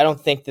size. I don't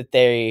think that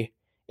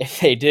if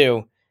they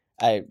do,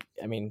 I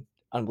mean,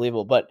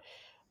 unbelievable, but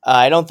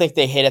I don't think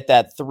they hit at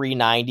that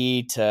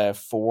 390 to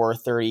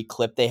 430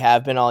 clip they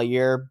have been all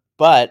year.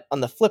 But on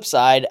the flip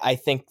side, I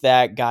think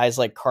that guys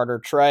like Carter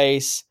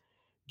Trice,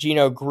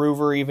 Gino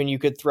Groover, even you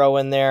could throw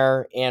in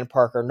there, and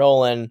Parker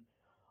Nolan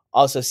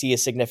also see a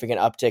significant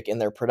uptick in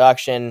their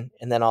production,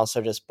 and then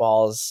also just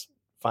balls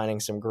finding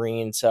some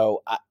green.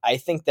 So I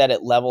think that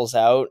it levels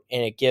out,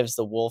 and it gives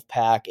the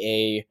Wolfpack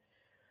a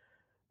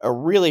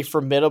really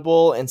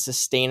formidable and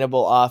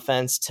sustainable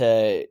offense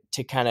to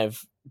kind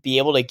of be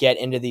able to get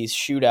into these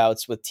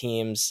shootouts with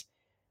teams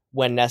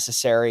when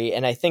necessary.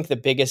 And I think the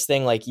biggest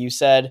thing, like you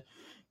said,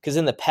 because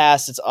in the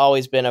past it's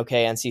always been,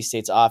 okay, NC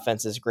State's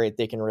offense is great,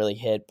 they can really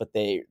hit, but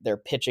their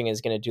pitching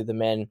is going to do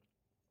them in.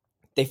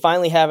 They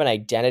finally have an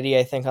identity,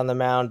 I think, on the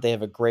mound. They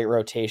have a great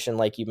rotation,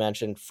 like you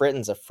mentioned.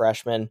 Fritton's a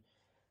freshman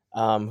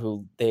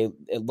who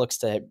it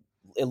looks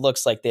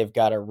like they've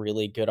got a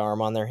really good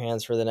arm on their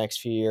hands for the next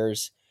few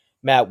years.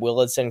 Matt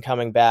Willardson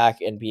coming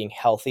back and being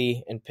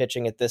healthy and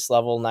pitching at this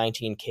level,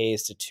 19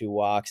 Ks to 2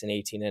 walks in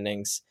 18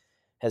 innings,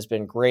 has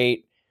been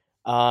great.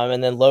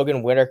 And then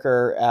Logan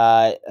Whitaker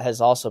has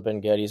also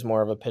been good. He's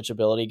more of a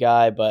pitchability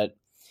guy, but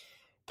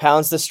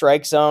pounds the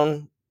strike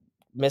zone,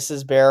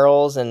 misses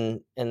barrels,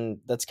 and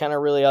that's kind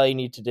of really all you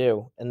need to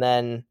do. And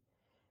then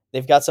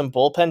they've got some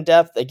bullpen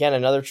depth. Again,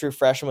 another true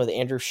freshman with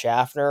Andrew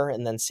Schaffner,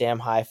 and then Sam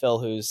Heifel,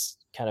 who's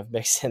kind of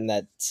mixed in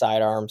that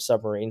sidearm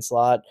submarine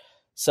slot.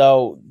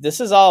 So this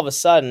is all of a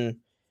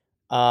sudden,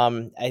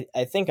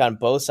 I think on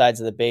both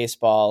sides of the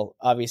baseball,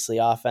 obviously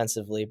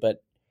offensively, but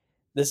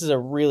this is a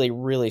really,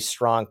 really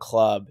strong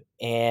club,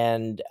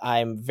 and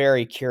I'm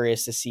very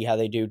curious to see how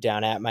they do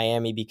down at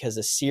Miami, because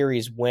a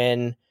series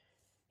win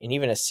and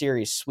even a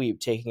series sweep,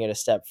 taking it a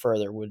step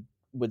further,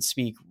 would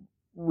speak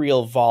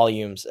real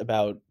volumes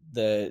about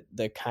the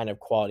kind of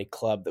quality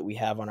club that we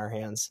have on our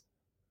hands.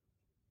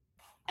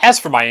 As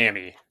for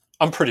Miami,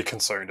 I'm pretty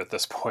concerned at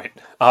this point.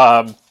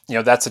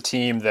 That's a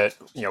team that,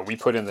 we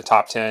put in the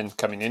top 10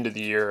 coming into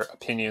the year.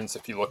 Opinions,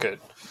 if you look at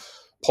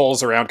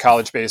polls around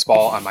college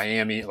baseball on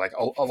Miami, like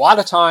a lot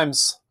of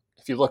times,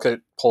 if you look at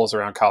polls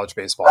around college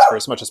baseball, for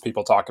as much as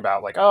people talk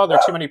about like, oh, there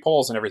are too many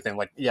polls and everything,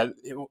 like, yeah,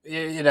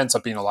 it ends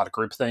up being a lot of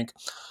groupthink.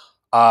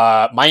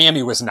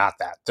 Miami was not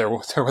that. There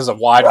was a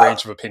wide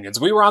range of opinions.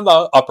 We were on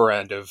the upper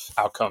end of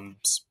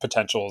outcomes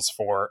potentials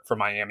for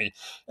Miami,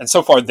 and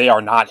so far they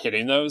are not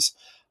hitting those.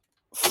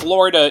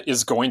 Florida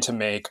is going to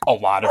make a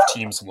lot of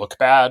teams look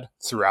bad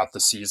throughout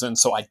the season,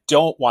 so I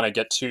don't want to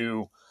get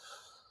too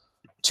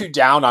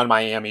down on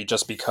Miami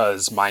just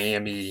because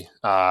Miami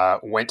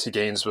went to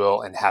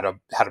Gainesville and had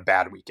a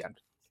bad weekend.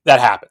 That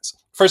happens.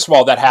 First of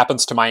all, that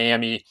happens to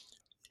Miami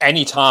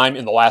anytime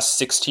in the last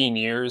 16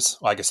 years.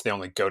 Well, I guess they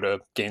only go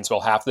to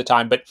Gainesville half the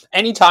time, but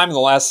anytime in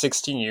the last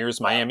 16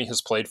 years Miami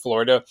has played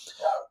Florida,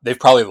 they've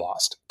probably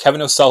lost.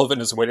 Kevin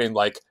O'Sullivan is winning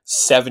like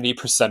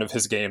 70% of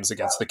his games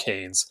against the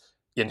Canes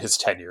in his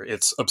tenure.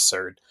 It's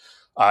absurd.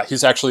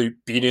 He's actually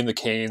beating the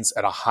Canes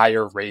at a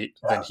higher rate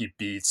than he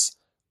beats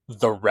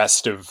the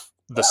rest of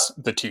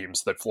the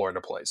teams that Florida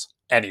plays.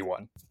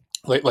 Anyone.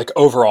 Like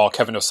overall,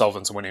 Kevin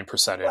O'Sullivan's winning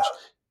percentage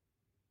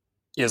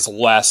is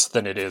less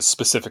than it is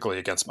specifically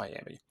against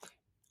Miami.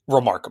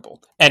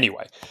 Remarkable.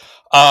 Anyway,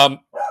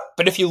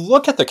 but if you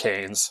look at the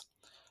Canes,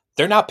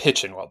 they're not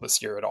pitching well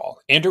this year at all.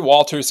 Andrew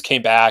Walters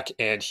came back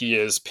and he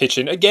is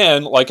pitching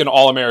again like an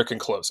All-American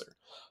closer.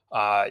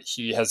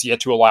 He has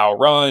yet to allow a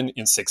run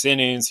in 6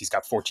 innings. He's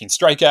got 14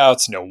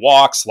 strikeouts, no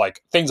walks.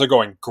 Like, things are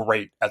going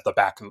great at the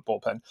back of the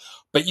bullpen.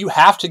 But you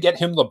have to get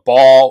him the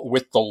ball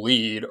with the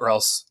lead, or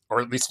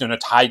at least in a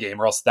tie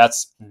game, or else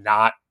that's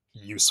not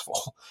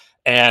useful.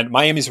 And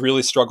Miami's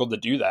really struggled to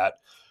do that.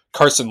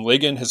 Carson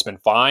Ligon has been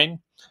fine.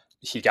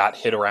 He got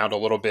hit around a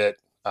little bit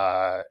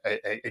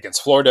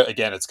against Florida.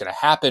 Again, it's going to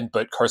happen.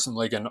 But Carson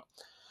Ligon,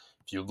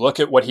 if you look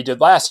at what he did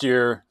last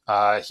year,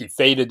 he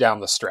faded down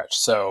the stretch.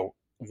 So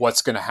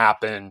what's going to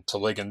happen to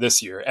Ligon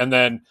this year? And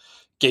then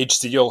Gage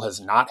Steele has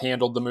not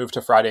handled the move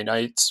to Friday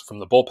nights from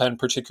the bullpen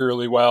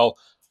particularly well.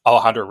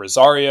 Alejandro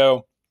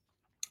Rosario,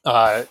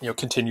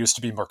 continues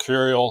to be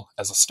mercurial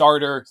as a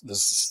starter. This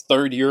is his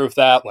 3rd year of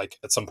that. Like,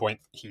 at some point,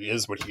 he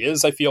is what he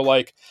is, I feel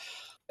like.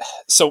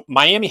 So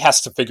Miami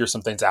has to figure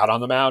some things out on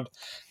the mound.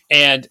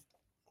 And,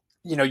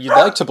 you'd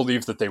like to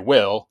believe that they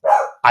will.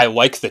 I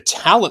like the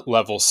talent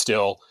level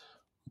still,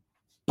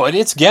 but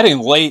it's getting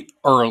late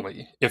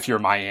early if you're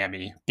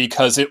Miami,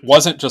 because it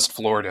wasn't just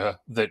Florida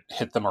that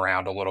hit them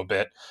around a little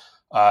bit.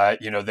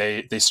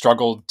 They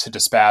struggled to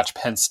dispatch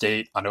Penn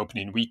State on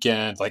opening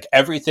weekend. Like,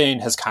 everything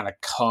has kind of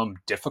come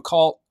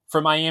difficult for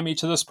Miami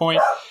to this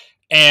point.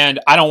 And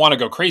I don't want to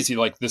go crazy,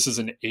 like this is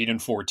an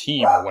 8-4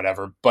 team or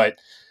whatever, but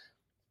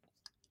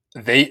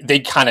they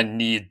kind of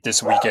need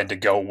this weekend to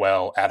go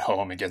well at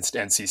home against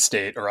NC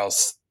State, or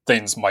else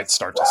things might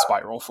start to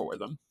spiral for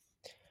them.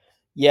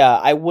 Yeah,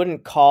 I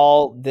wouldn't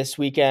call this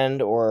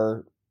weekend,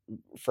 or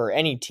for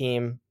any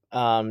team,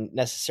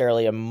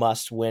 necessarily a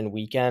must-win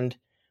weekend.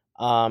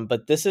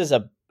 But this is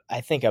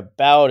I think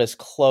about as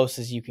close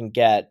as you can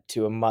get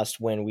to a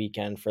must-win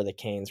weekend for the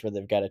Canes, where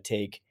they've got to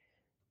take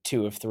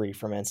 2 of 3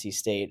 from NC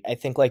State. I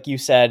think, like you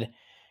said,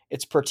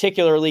 it's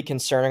particularly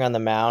concerning on the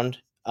mound.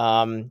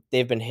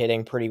 They've been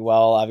hitting pretty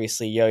well.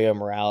 Obviously, Yo-Yo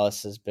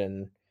Morales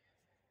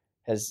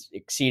has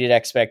exceeded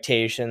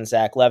expectations.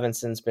 Zach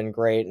Levinson's been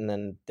great, and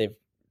then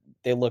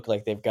they look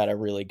like they've got a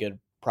really good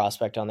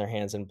prospect on their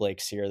hands in Blake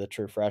Sear, the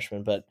true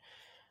freshman. But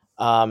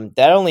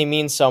that only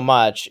means so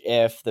much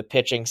if the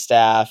pitching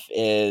staff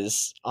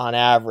is on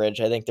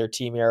average. I think their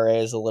team ERA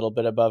is a little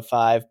bit above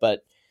 5,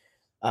 but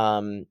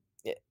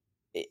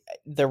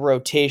the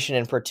rotation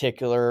in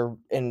particular,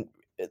 and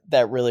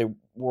that really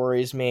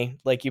worries me.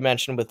 Like you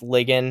mentioned with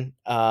Ligon,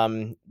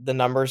 the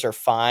numbers are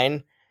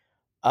fine.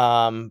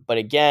 But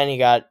again, he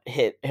got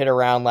hit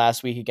around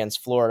last week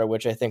against Florida,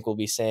 which I think we'll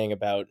be saying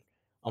about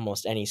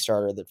almost any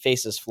starter that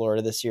faces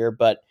Florida this year.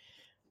 But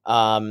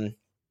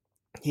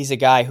he's a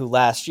guy who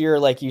last year,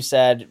 like you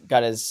said,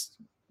 got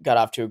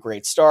off to a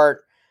great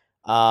start.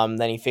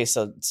 Then he faced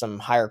some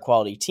higher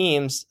quality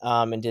teams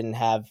and didn't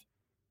have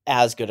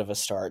as good of a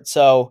start.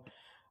 So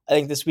I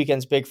think this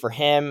weekend's big for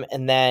him.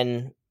 And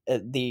then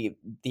the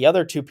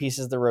other 2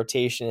 pieces of the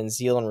rotation in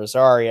Zeal and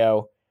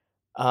Rosario,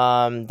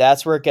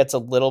 that's where it gets a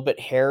little bit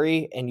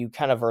hairy, and you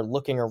kind of are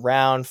looking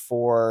around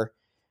for,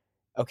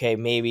 okay,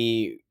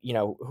 maybe,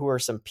 who are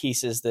some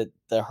pieces that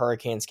the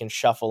Hurricanes can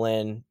shuffle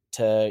in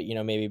to,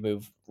 maybe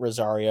move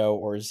Rosario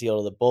or Zeal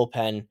to the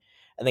bullpen.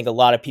 I think a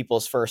lot of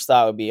people's first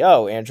thought would be,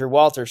 oh, Andrew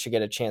Walters should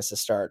get a chance to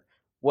start.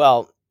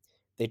 Well,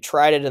 they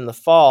tried it in the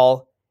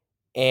fall,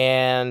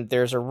 and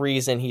there's a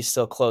reason he's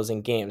still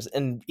closing games.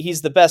 And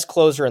he's the best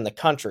closer in the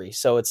country,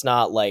 so it's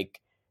not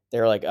like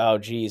they're like, oh,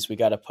 geez, we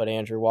got to put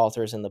Andrew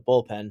Walters in the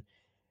bullpen.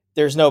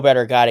 There's no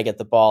better guy to get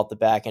the ball at the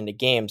back end of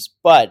games.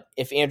 But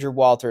if Andrew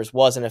Walters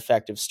was an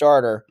effective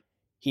starter,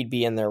 he'd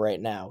be in there right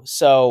now.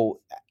 So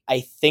I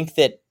think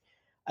that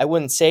I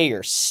wouldn't say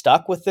you're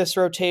stuck with this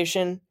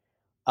rotation.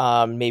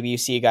 Maybe you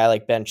see a guy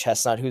like Ben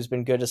Chestnut, who's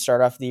been good to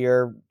start off the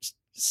year,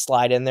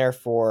 slide in there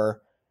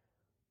for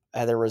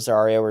either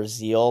Rosario or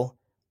Zeal.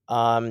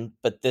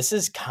 But this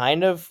is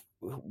kind of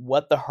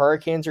what the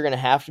Hurricanes are going to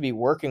have to be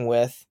working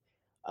with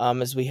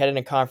as we head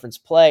into conference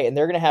play. And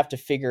they're going to have to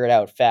figure it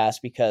out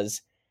fast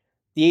because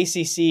the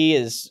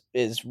ACC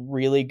is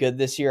really good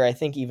this year. I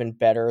think even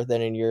better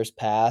than in years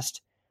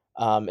past,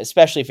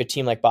 especially if a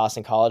team like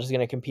Boston College is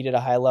going to compete at a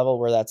high level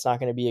where that's not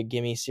going to be a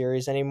gimme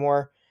series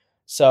anymore.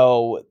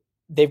 So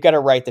they've got to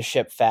right the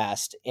ship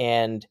fast.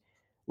 And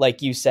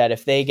like you said,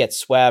 if they get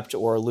swept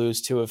or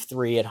lose 2 of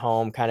 3 at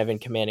home, kind of in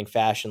commanding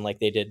fashion like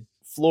they did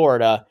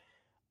Florida,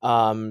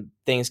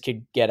 things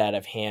could get out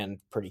of hand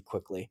pretty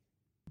quickly.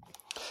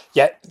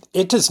 Yeah,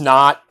 it does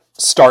not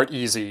start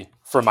easy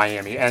for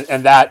Miami,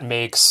 and that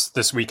makes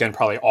this weekend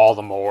probably all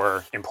the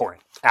more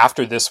important.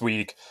 After this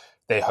week,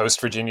 they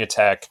host Virginia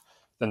Tech,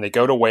 then they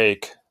go to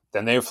Wake,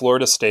 then they have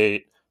Florida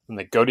State, then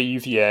they go to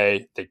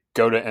UVA, they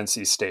go to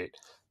NC State.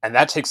 And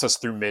that takes us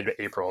through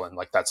mid-April, and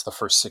that's the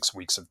first 6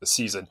 weeks of the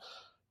season.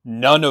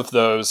 None of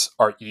those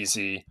are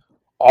easy.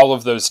 All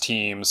of those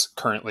teams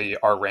currently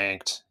are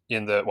ranked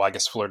in I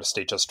guess Florida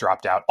State just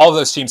dropped out. All of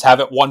those teams have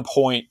at one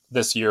point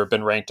this year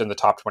been ranked in the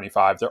top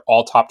 25. They're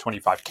all top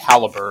 25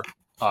 caliber.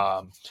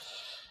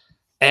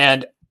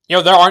 And,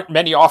 there aren't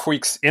many off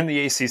weeks in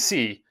the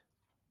ACC,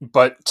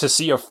 but to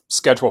see a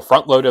schedule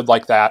front-loaded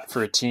like that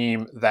for a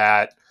team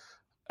that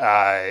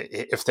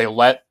if they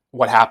let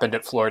what happened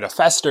at Florida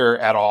fester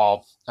at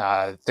all,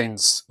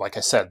 things, like I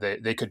said,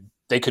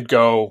 they could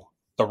go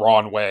the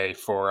wrong way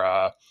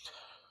for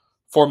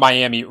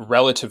Miami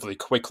relatively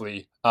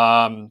quickly.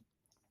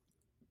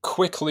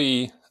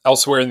 Quickly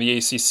elsewhere in the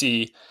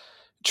ACC,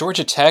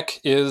 Georgia Tech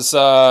is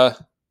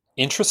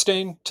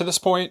interesting to this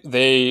point.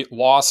 They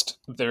lost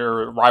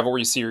their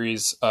rivalry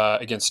series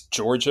against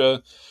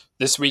Georgia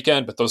this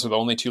weekend, but those are the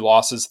only 2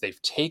 losses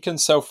they've taken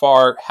so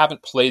far.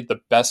 Haven't played the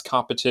best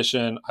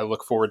competition. I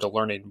look forward to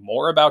learning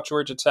more about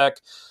Georgia Tech,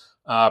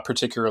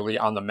 particularly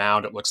on the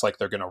mound. It looks like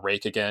they're going to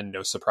rake again.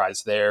 No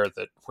surprise there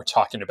that we're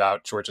talking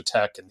about Georgia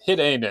Tech and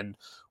hitting and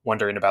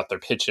wondering about their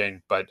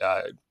pitching. But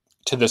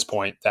to this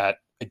point, that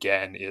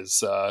again is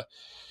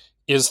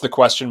the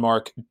question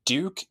mark.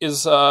 Duke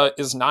is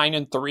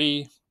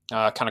 9-3,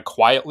 kind of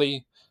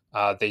quietly.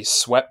 They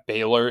swept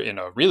Baylor in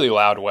a really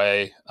loud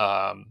way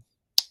a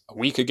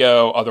week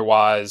ago.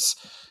 Otherwise,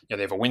 they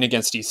have a win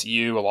against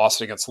ECU, a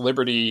loss against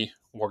Liberty.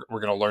 We're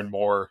going to learn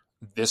more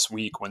this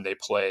week when they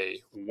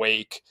play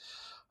Wake.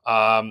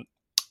 And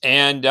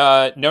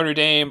Notre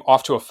Dame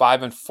off to a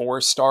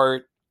 5-4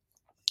 start.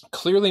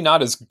 Clearly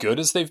not as good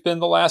as they've been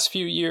the last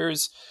few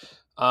years,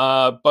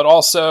 but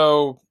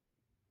also,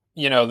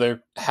 they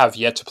have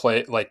yet to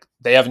play.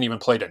 They haven't even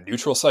played a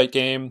neutral site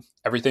game.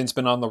 Everything's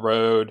been on the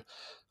road.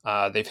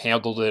 They've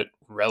handled it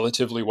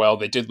relatively well.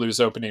 They did lose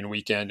opening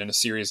weekend in a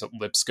series at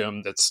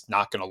Lipscomb that's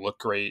not going to look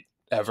great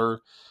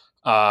ever.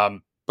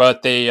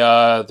 But they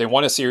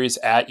won a series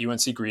at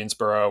UNC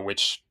Greensboro,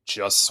 which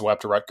just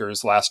swept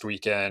Rutgers last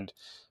weekend.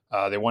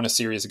 They won a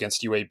series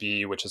against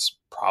UAB, which is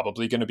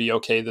probably going to be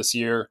okay this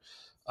year.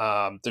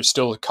 They're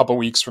still a couple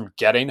weeks from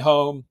getting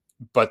home,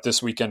 but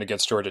this weekend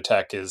against Georgia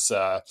Tech is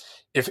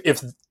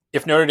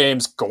if Notre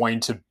Dame's going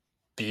to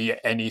be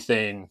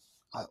anything,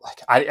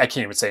 I can't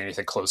even say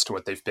anything close to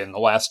what they've been the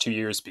last 2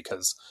 years,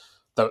 because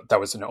that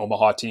was an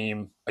Omaha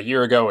team a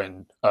year ago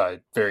and a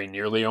very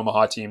nearly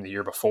Omaha team the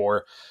year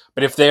before.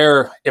 But if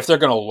they're going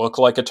to look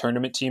like a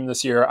tournament team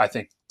this year, I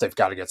think they've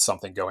got to get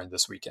something going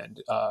this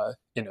weekend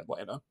in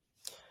Atlanta.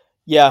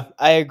 Yeah,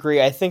 I agree.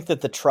 I think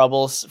that the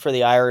troubles for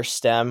the Irish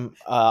Stem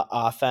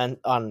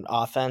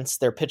offense,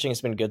 their pitching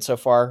has been good so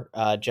far.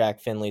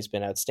 Jack Finley's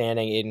been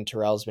outstanding. Aiden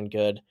Terrell's been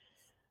good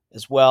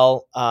as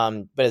well.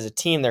 But as a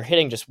team, they're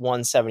hitting just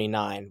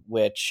 179,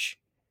 which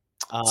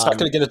it's not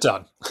going to get it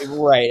done.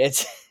 Right.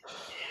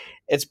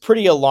 It's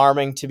pretty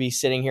alarming to be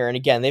sitting here. And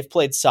again, they've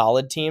played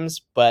solid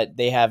teams, but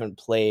they haven't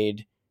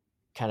played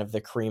kind of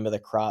the cream of the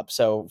crop.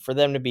 So for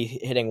them to be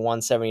hitting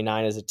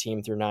 179 as a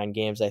team through 9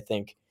 games, I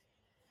think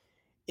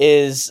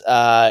is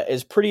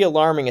pretty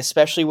alarming,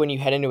 especially when you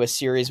head into a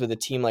series with a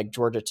team like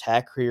Georgia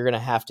Tech, who you're going to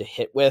have to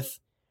hit with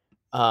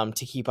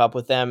to keep up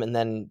with them. And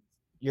then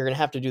you're going to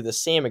have to do the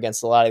same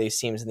against a lot of these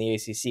teams in the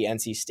ACC,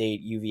 NC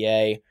State,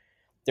 UVA.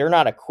 They're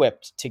not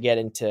equipped to get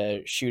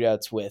into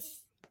shootouts with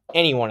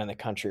anyone in the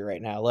country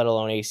right now, let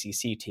alone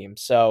ACC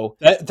teams. So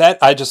that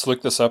I just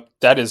looked this up.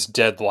 That is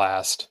dead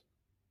last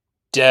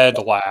in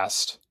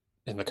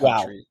the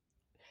country.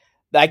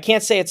 Wow. I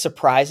can't say it's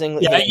surprising.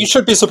 Yeah, you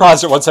should be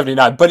surprised at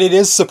 179, but it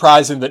is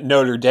surprising that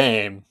Notre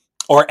Dame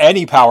or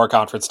any power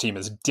conference team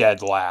is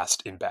dead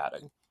last in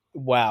batting.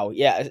 Wow.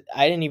 Yeah,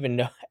 I didn't even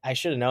know. I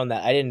should have known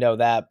that. I didn't know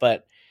that.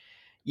 But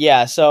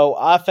yeah, so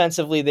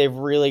offensively, they've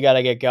really got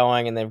to get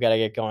going, and they've got to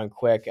get going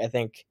quick. I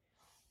think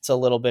it's a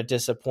little bit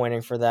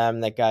disappointing for them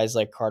that guys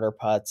like Carter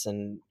Putz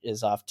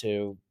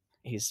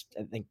he's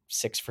I think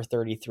 6 for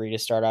 33 to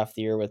start off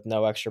the year with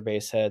no extra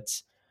base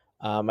hits.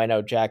 I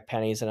know Jack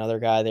Penny's another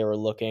guy they were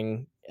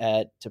looking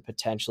at to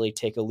potentially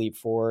take a leap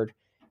forward.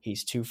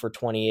 He's 2 for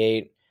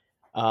 28.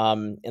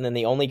 And then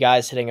the only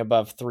guys hitting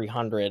above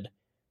 300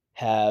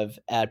 have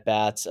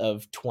at-bats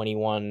of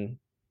 21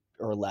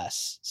 or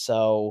less.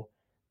 So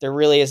there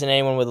really isn't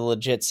anyone with a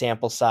legit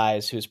sample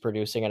size who's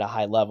producing at a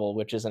high level,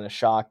 which isn't a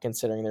shock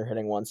considering they're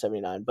hitting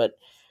 179. But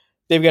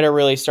they've got to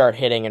really start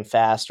hitting and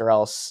fast, or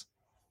else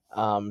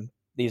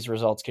these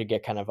results could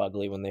get kind of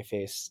ugly when they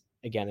face,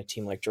 again, a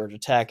team like Georgia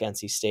Tech,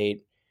 NC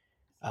State,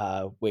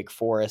 Wake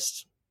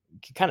Forest. You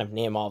can kind of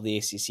name all the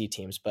ACC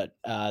teams, but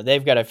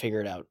they've got to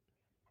figure it out.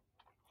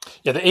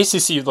 Yeah, the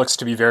ACC looks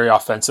to be very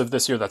offensive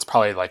this year. That's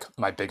probably like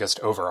my biggest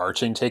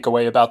overarching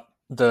takeaway about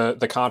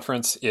the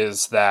conference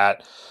is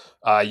that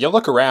you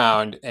look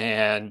around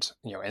and,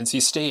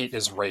 NC State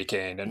is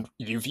raking and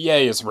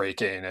UVA is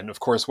raking. And of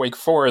course, Wake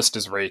Forest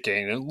is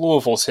raking and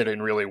Louisville's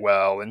hitting really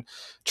well and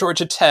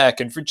Georgia Tech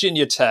and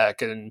Virginia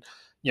Tech and,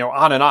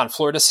 on and on.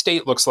 Florida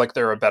State looks like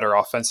they're a better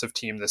offensive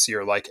team this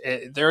year. Like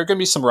there are going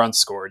to be some runs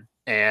scored.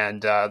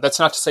 And that's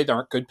not to say there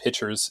aren't good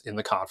pitchers in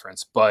the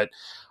conference, but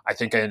I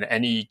think in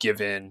any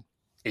given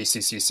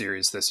ACC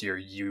series this year,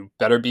 you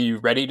better be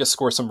ready to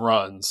score some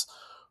runs,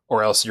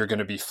 or else you're going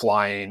to be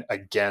flying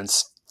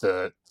against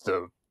the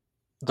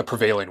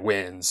prevailing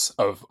winds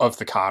of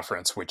the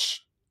conference,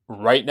 which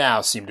right now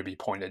seem to be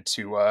pointed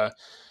to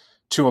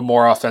a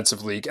more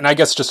offensive league. And I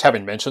guess just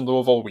having mentioned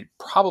Louisville, we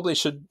probably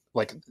should,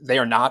 they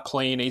are not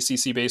playing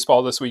ACC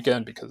baseball this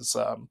weekend because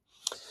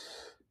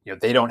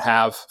they don't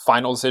have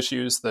finals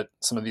issues that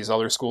some of these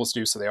other schools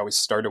do, so they always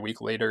start a week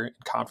later in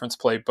conference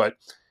play. But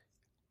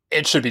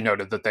it should be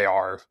noted that they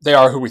are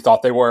who we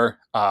thought they were.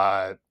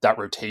 That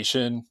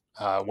rotation,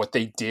 what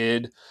they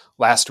did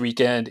last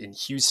weekend in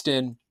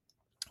Houston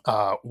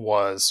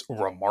was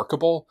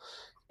remarkable.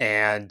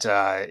 And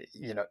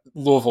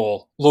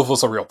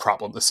Louisville's a real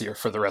problem this year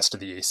for the rest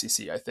of the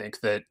ACC. I think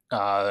that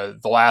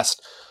the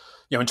last,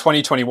 in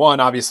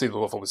 2021, obviously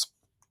Louisville was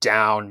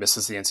down,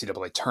 misses the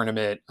NCAA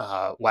tournament.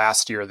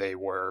 Last year they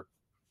were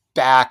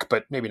back,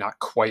 but maybe not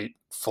quite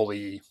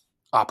fully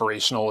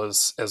operational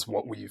as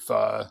what we've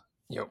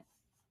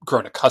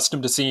grown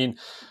accustomed to seeing.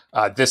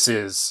 This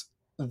is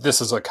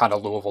a kind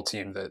of Louisville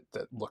team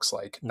that looks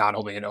like not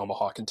only an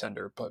Omaha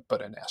contender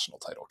but a national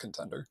title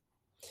contender.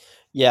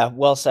 Yeah,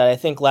 well said. I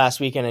think last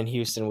weekend in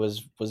Houston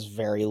was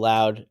very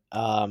loud.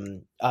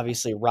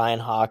 Obviously Ryan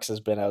Hawks has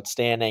been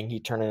outstanding. He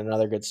turned in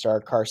another good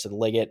start. Carson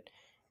Liggett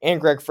and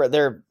Greg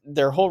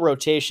their whole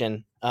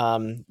rotation.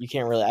 You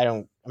can't really.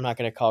 I'm not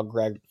going to call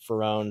Greg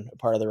Ferrone a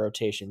part of the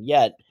rotation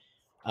yet.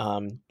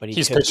 But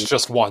he's pitched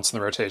just once in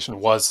the rotation.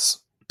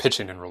 Was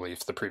pitching in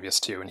relief the previous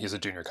two, and he's a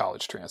junior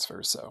college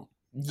transfer. So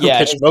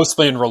pitched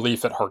mostly in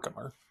relief at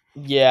Herkimer.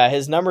 Yeah,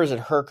 his numbers at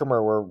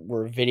Herkimer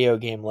were video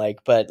game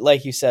like, but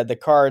like you said, the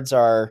Cards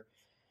are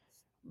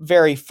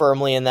very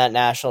firmly in that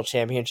national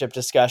championship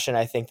discussion.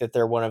 I think that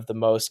they're one of the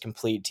most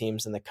complete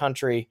teams in the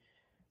country.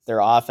 Their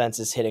offense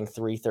is hitting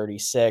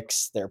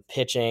 336. Their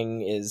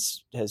pitching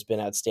has been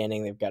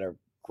outstanding. They've got a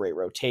great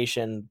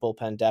rotation.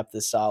 Bullpen depth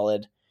is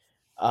solid.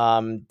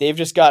 They've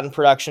just gotten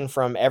production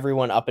from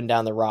everyone up and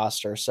down the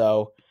roster.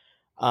 So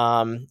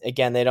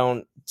again, they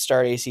don't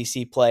start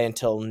ACC play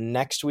until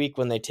next week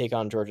when they take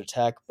on Georgia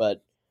Tech.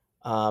 But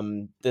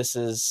this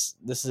is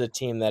a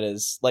team that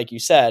is, like you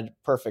said,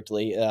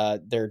 perfectly.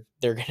 They're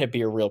going to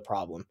be a real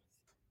problem.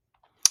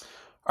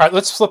 All right,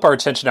 let's flip our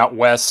attention out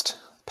west.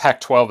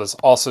 Pac-12 is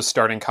also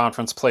starting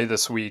conference play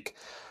this week.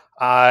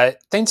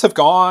 Things have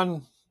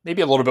gone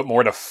maybe a little bit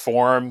more to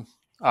form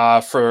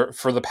for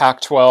the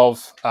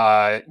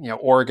Pac-12.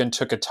 Oregon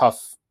took a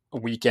tough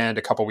weekend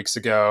a couple weeks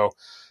ago,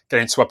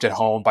 getting swept at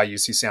home by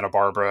UC Santa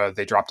Barbara.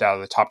 They dropped out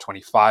of the top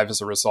 25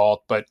 as a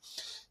result. But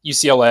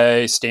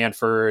UCLA,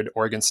 Stanford,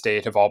 Oregon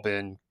State have all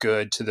been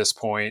good to this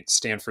point.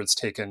 Stanford's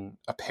taken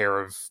a pair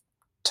of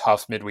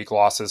tough midweek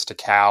losses to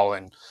Cal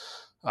and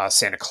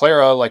Santa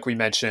Clara, like we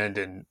mentioned,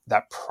 and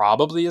that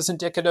probably is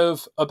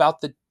indicative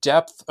about the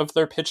depth of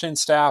their pitching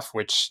staff,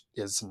 which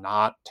is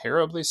not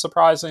terribly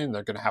surprising.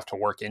 They're going to have to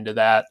work into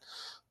that.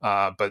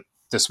 But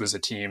this was a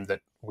team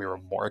that we were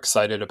more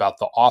excited about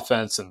the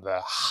offense and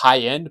the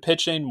high-end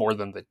pitching more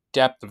than the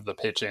depth of the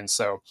pitching.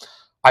 So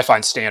I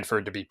find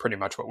Stanford to be pretty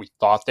much what we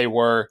thought they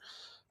were.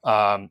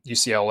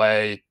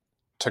 UCLA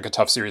took a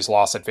tough series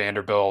loss at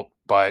Vanderbilt,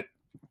 but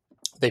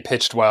they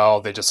pitched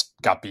well. They just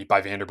got beat by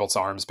Vanderbilt's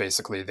arms,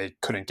 basically. They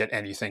couldn't get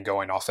anything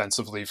going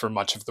offensively for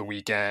much of the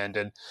weekend.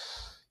 And,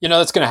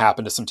 that's going to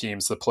happen to some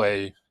teams that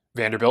play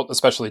Vanderbilt,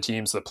 especially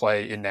teams that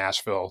play in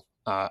Nashville.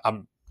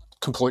 I'm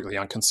completely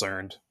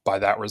unconcerned by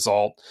that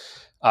result.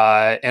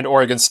 And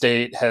Oregon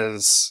State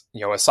has,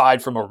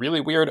 aside from a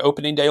really weird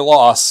opening day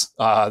loss,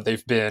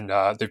 they've been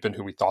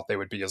who we thought they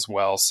would be as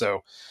well.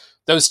 So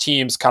those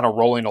teams kind of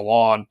rolling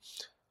along.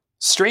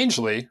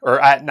 Strangely, or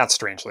not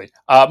strangely,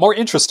 more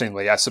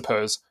interestingly, I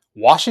suppose,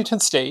 Washington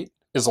State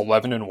is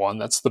 11-1.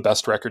 That's the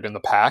best record in the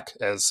pack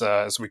as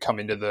we come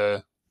into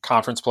the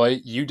conference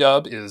play.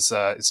 UW is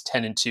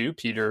 10-2.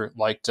 Peter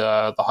liked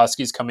the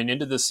Huskies coming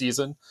into this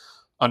season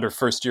under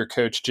first-year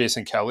coach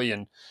Jason Kelly,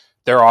 and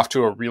they're off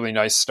to a really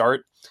nice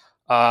start.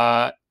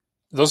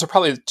 Those are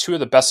probably two of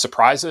the best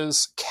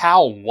surprises.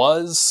 Cal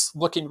was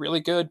looking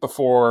really good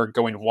before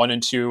going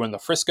 1-2 in the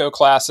Frisco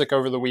Classic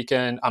over the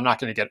weekend. I'm not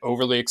going to get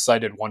overly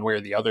excited one way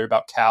or the other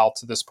about Cal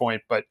to this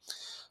point, but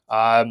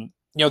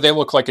they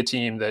look like a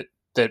team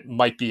that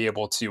might be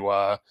able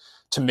to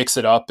mix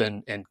it up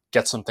and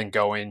get something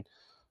going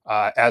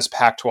as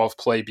Pac-12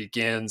 play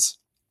begins.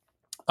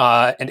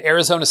 And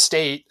Arizona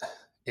State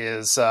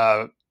is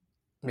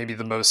maybe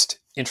the most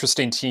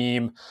interesting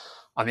team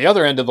on the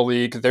other end of the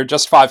league. They're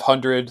just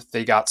 500.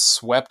 They got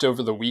swept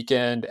over the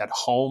weekend at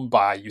home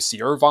by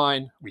UC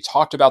Irvine. We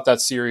talked about that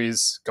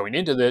series going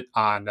into it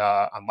on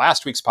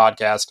last week's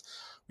podcast.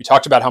 We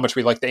talked about how much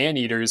we like the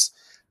Anteaters.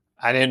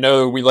 I didn't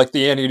know we like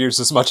the Anteaters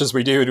as much as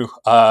we do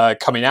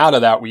coming out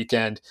of that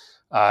weekend.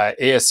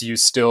 ASU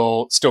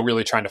still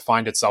really trying to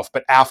find itself.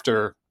 But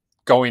after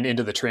going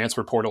into the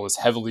transfer portal as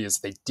heavily as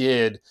they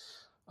did,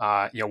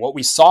 what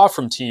we saw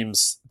from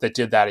teams that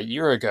did that a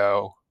year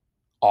ago,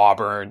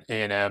 Auburn,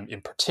 A&M in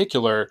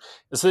particular,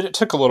 is that it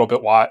took a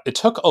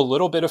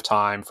little bit of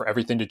time for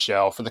everything to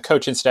gel, for the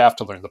coaching staff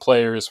to learn the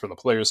players, for the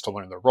players to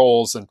learn their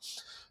roles, and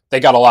they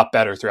got a lot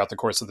better throughout the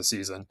course of the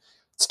season.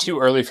 It's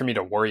too early for me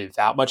to worry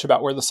that much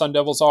about where the Sun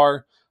Devils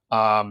are.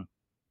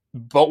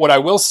 But what I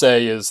will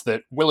say is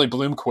that Willie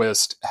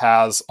Bloomquist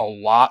has a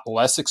lot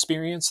less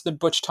experience than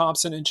Butch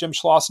Thompson and Jim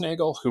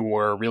Schlossnagle, who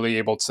were really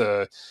able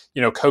to,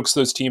 coax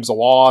those teams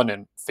along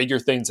and figure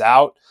things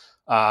out.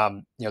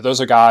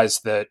 Those are guys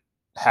that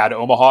had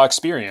Omaha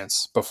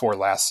experience before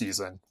last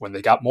season when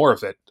they got more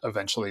of it,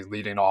 eventually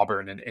leading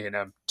Auburn and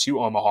A&M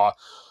to Omaha.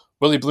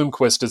 Willie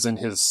Bloomquist is in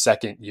his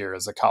second year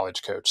as a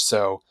college coach.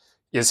 So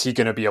is he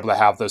going to be able to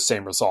have those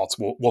same results?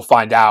 We'll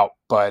find out,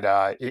 but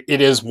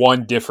it is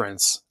one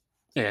difference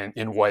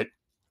in what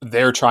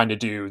they're trying to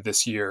do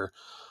this year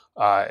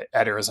at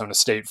Arizona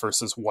State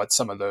versus what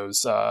some of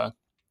those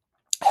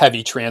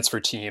heavy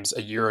transfer teams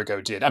a year ago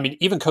did. I mean,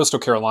 even Coastal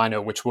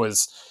Carolina, which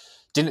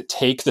didn't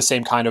take the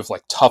same kind of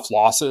like tough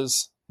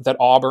losses that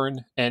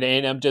Auburn and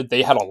A&M did.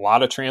 They had a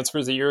lot of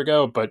transfers a year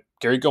ago, but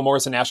Gary Gilmore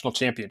is a national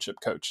championship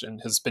coach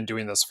and has been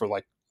doing this for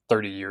like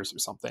 30 years or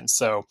something.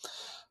 So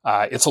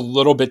it's a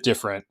little bit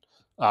different,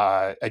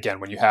 again,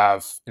 when you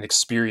have an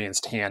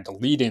experienced hand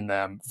leading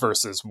them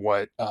versus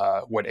what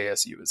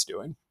ASU is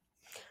doing.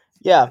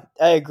 Yeah,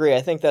 I agree.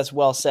 I think that's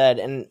well said.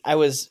 And I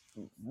was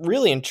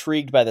really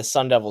intrigued by the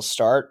Sun Devils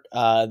start.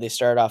 They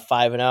started off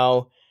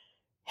 5-0.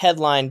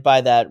 Headlined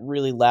by that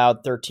really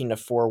loud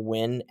 13-4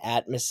 win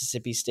at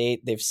Mississippi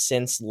State. They've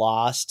since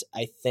lost,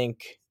 I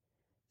think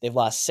they've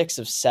lost 6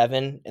 of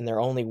 7, and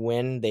their only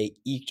win, they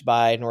eked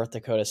by North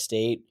Dakota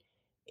State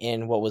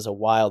in what was a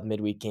wild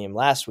midweek game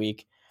last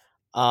week.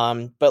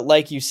 But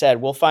like you said,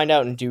 we'll find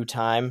out in due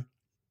time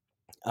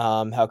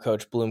how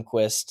Coach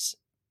Bloomquist's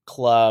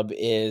club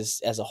is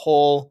as a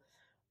whole.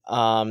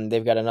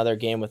 They've got another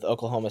game with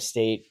Oklahoma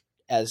State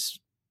as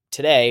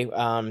today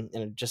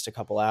in just a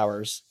couple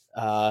hours.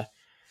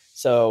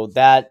 So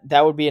that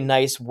would be a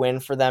nice win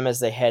for them as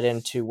they head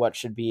into what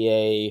should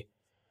be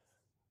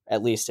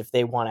at least if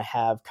they want to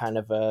have kind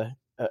of a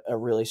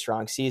really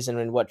strong season,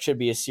 and what should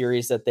be a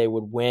series that they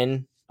would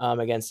win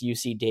against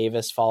UC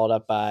Davis, followed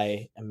up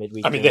by a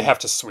midweek. I mean, they have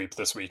to sweep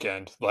this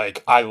weekend.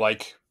 Like I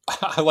like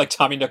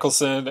Tommy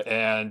Nicholson,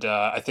 and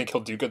I think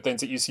he'll do good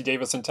things at UC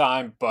Davis in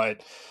time,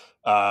 but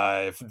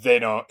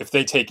if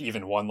they take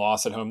even one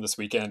loss at home this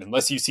weekend,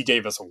 unless UC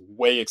Davis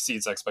way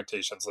exceeds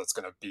expectations, that's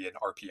going to be an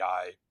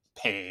RPI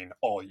pain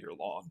all year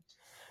long.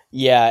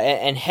 Yeah,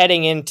 and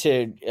heading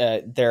into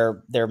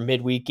their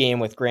midweek game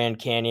with Grand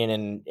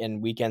Canyon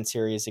and weekend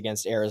series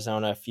against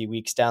Arizona a few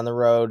weeks down the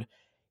road,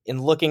 in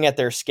looking at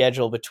their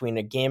schedule between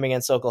a game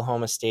against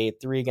Oklahoma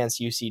State, 3 against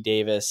UC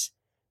Davis,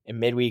 a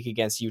midweek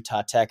against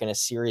Utah Tech, and a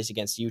series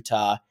against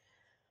Utah,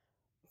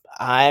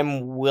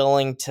 I'm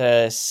willing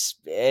to,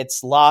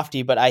 it's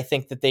lofty, but I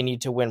think that they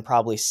need to win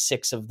probably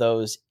 6 of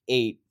those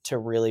 8 to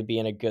really be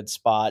in a good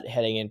spot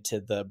heading into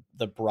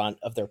the brunt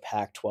of their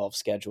Pac-12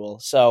 schedule.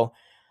 So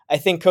I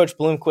think Coach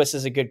Bloomquist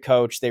is a good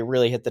coach. They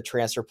really hit the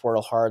transfer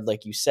portal hard,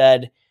 like you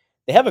said.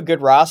 They have a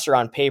good roster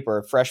on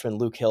paper. Freshman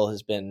Luke Hill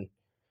has been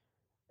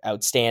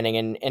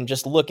outstanding, and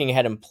just looking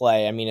at him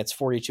play, I mean, it's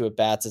 42 at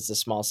bats. It's a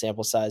small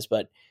sample size,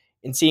 but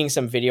in seeing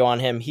some video on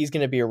him, he's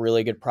going to be a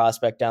really good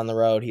prospect down the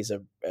road. He's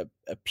a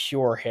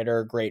pure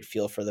hitter, great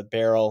feel for the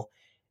barrel,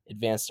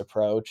 advanced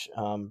approach.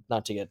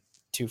 Not to get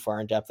too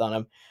far in depth on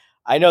him.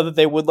 I know that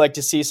they would like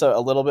to see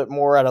a little bit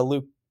more out of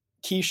Luke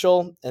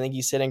Keeschel. I think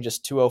he's sitting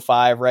just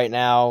 205 right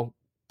now.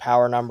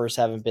 Power numbers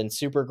haven't been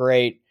super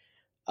great.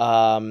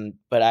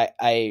 But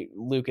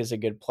Luke is a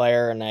good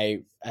player, and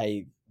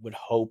I would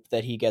hope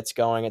that he gets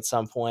going at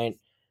some point.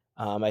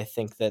 I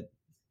think that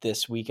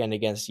this weekend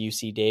against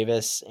UC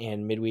Davis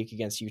and midweek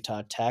against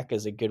Utah Tech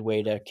is a good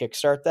way to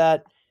kickstart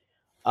that.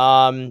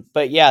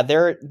 But yeah,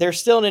 they're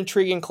still an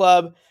intriguing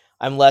club.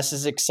 I'm less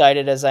as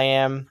excited as I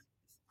am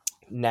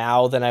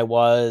now than I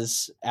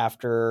was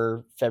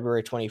after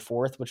February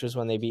 24th, which was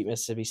when they beat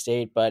Mississippi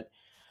State, but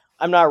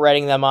I'm not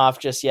writing them off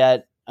just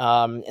yet.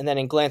 And then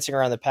in glancing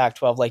around the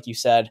Pac-12, like you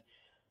said,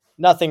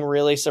 nothing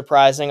really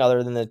surprising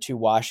other than the two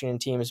Washington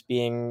teams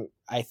being,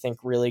 I think,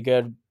 really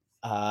good.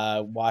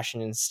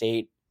 Washington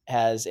State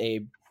has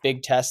a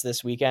big test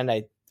this weekend.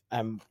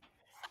 I'm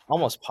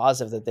almost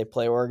positive that they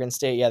play Oregon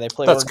State. Yeah, they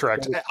play. That's Oregon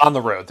correct. State On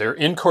the road, they're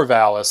in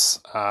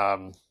Corvallis.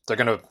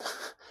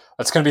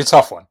 That's gonna be a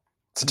tough one.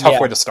 It's a tough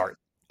way to start.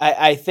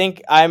 I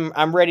think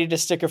I'm ready to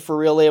stick a for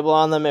real label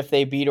on them if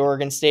they beat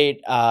Oregon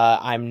State.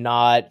 I'm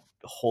not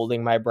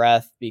holding my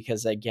breath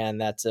because, again,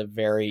 that's a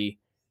very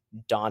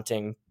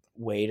daunting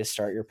way to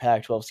start your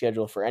Pac-12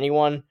 schedule for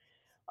anyone.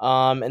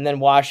 And then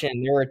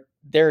Washington,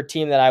 they're a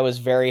team that I was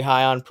very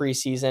high on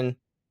preseason.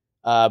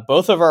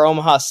 Both of our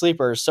Omaha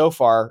sleepers so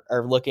far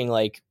are looking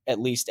like at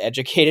least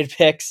educated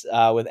picks,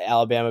 with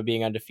Alabama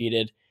being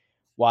undefeated,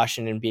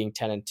 Washington being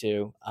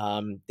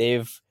 10-2.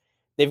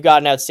 They've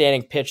gotten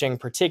outstanding pitching,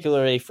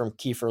 particularly from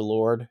Kiefer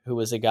Lord, who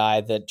was a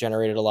guy that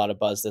generated a lot of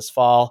buzz this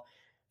fall.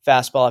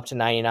 Fastball up to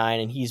 99,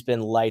 and he's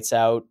been lights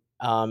out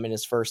in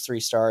his first 3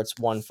 starts,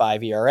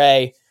 1.5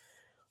 ERA,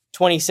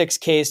 26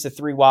 Ks to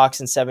 3 walks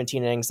in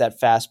 17 innings. That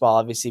fastball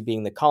obviously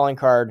being the calling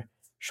card.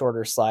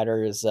 Shorter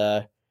slider is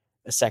a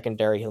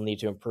secondary he'll need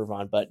to improve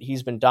on, but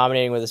he's been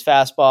dominating with his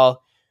fastball.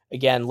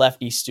 Again,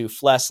 lefty Stu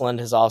Flesland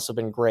has also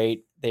been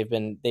great. They've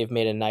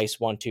made a nice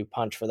 1-2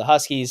 punch for the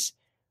Huskies.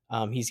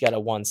 He's got a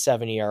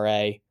 1.7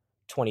 ERA,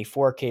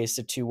 24 Ks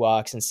to 2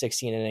 walks in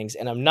 16 innings,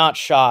 and I'm not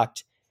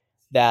shocked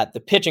that the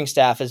pitching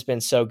staff has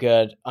been so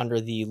good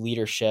under the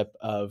leadership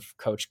of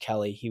Coach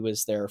Kelly. He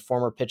was their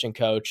former pitching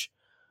coach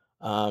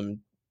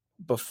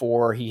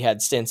before he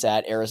had stints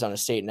at Arizona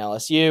State and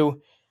LSU.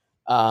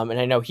 And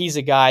I know he's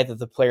a guy that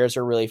the players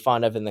are really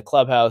fond of in the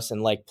clubhouse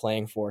and like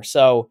playing for.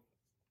 So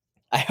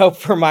I hope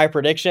for my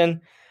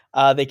prediction,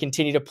 they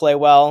continue to play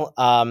well.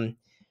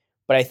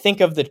 But I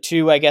think of the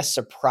two, I guess,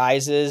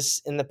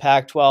 surprises in the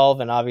Pac-12,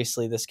 and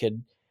obviously this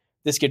could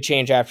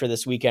change after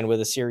this weekend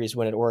with a series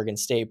win at Oregon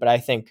State. But I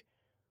think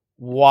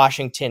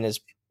Washington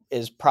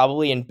is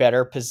probably in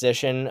better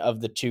position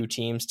of the two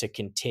teams to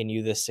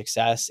continue this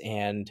success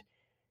and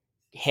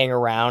hang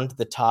around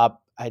the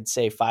top, I'd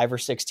say 5 or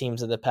 6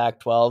 teams of the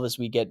Pac-12 as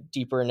we get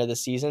deeper into the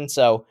season.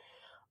 So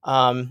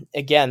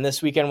again,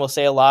 this weekend will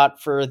say a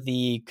lot for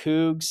the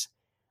Cougs.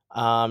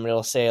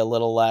 It'll say a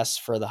little less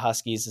for the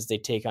Huskies as they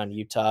take on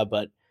Utah.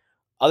 But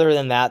other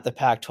than that, the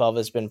Pac-12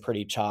 has been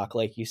pretty chalk.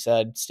 Like you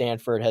said,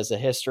 Stanford has a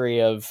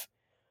history of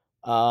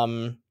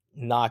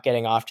not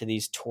getting off to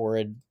these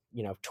torrid,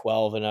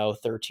 12-0,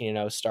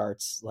 13-0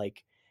 starts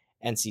like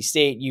NC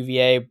State,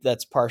 UVA.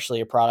 That's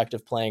partially a product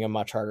of playing a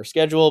much harder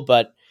schedule.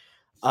 But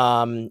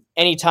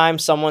anytime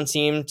someone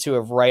seemed to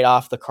have right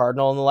off the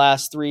Cardinal in the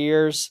last 3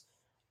 years,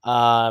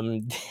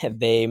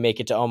 they make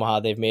it to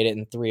Omaha. They've made it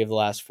in 3 of the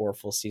last 4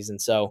 full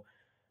seasons. So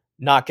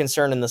not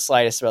concerned in the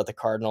slightest about the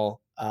Cardinal.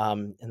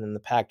 And then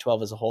the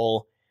Pac-12 as a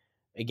whole,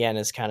 again,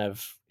 is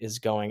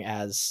going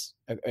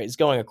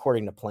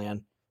according to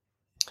plan.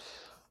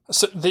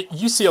 So the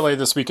UCLA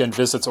this weekend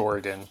visits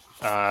Oregon.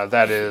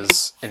 That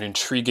is an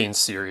intriguing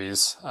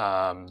series,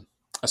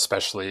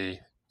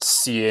 especially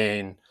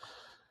seeing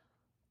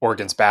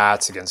Oregon's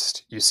bats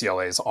against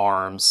UCLA's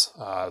arms,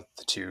 the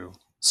two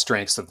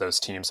strengths of those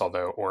teams,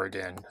 although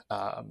Oregon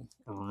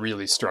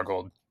really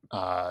struggled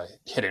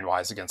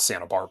hitting-wise against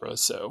Santa Barbara.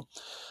 So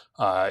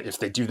if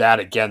they do that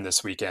again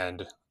this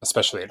weekend,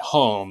 especially at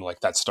home, like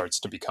that starts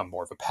to become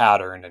more of a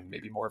pattern and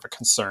maybe more of a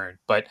concern.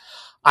 But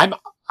I'm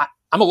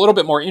a little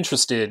bit more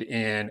interested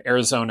in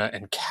Arizona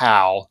and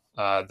Cal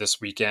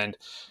this weekend.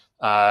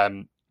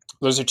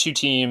 Those are two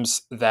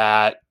teams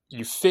that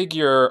you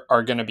figure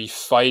are going to be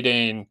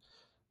fighting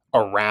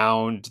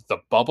around the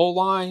bubble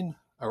line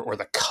or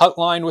the cut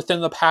line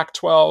within the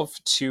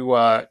Pac-12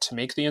 to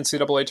make the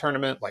NCAA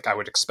tournament. Like I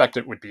would expect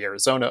it would be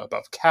Arizona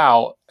above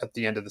Cal at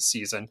the end of the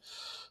season.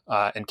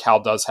 And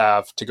Cal does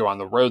have to go on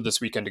the road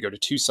this weekend to go to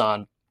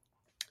Tucson.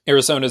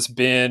 Arizona's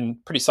been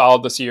pretty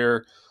solid this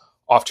year,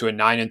 off to a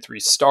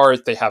 9-3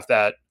 start. They have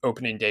that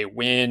opening day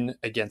win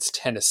against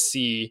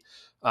Tennessee.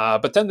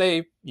 But then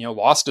they,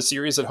 lost a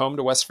series at home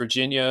to West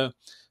Virginia.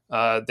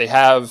 They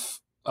have,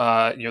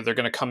 they're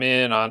going to come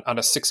in on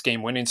a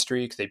 6-game winning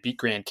streak. They beat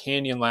Grand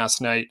Canyon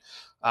last night.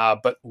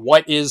 But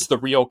what is the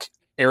real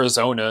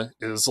Arizona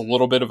is a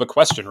little bit of a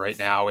question right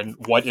now. And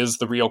what is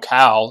the real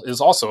Cal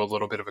is also a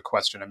little bit of a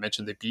question. I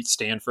mentioned they beat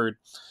Stanford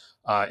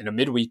in a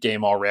midweek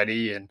game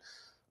already. And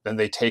then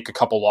they take a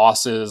couple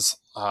losses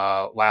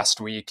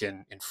last week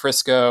in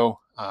Frisco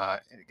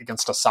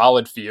against a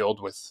solid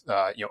field with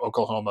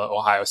Oklahoma,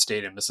 Ohio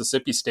State, and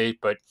Mississippi State.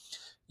 But,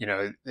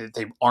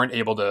 they aren't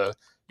able to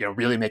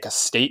really make a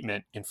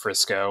statement in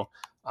Frisco.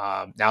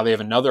 Now they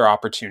have another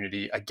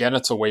opportunity. Again,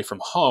 it's away from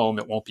home.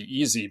 It won't be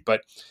easy,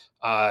 but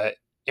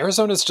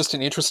Arizona is just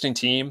an interesting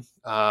team.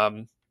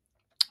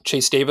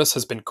 Chase Davis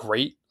has been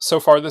great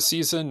so far this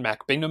season.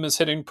 Mac Bingham is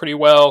hitting pretty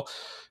well.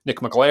 Nick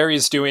McGlarry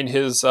is doing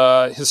his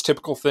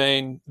typical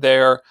thing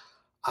there.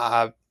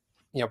 But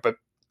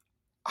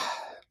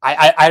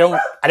I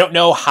don't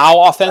know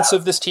how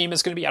offensive this team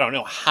is going to be. I don't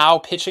know how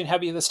pitching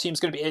heavy this team is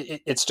going to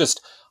be. It's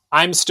just,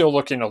 I'm still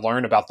looking to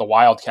learn about the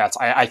Wildcats.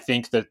 I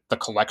think that the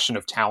collection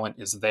of talent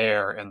is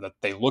there and that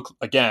they look,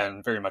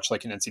 again, very much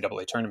like an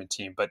NCAA tournament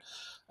team. But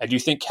I do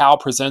think Cal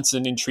presents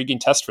an intriguing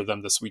test for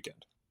them this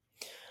weekend.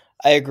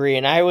 I agree.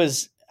 And I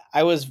was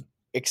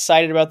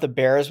excited about the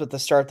Bears with the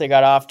start they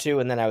got off to.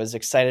 And then I was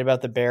excited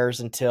about the Bears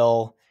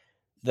until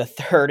the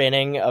third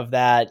inning of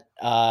that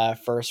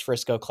first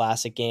Frisco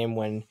Classic game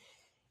when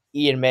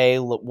Ian May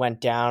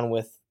went down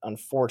with,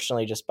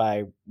 unfortunately, just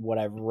by what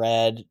I've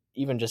read,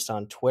 even just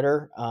on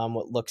Twitter,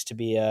 what looks to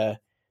be a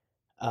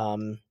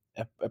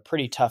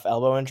pretty tough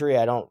elbow injury.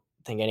 I don't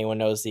think anyone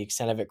knows the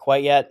extent of it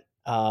quite yet.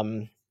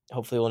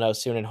 Hopefully we'll know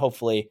soon, and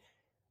hopefully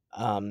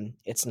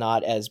it's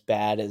not as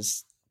bad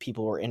as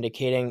people were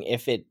indicating.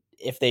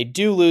 If they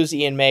do lose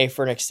Ian May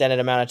for an extended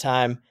amount of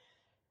time,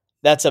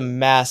 that's a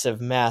massive,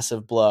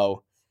 massive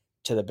blow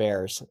to the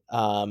Bears.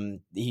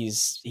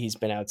 He's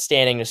been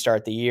outstanding to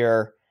start the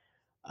year.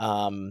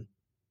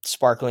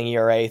 Sparkling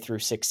ERA through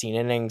 16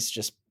 innings.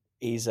 Just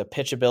he's a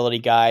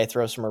pitchability guy,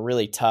 throws from a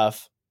really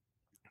tough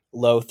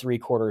low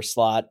 3/4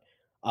 slot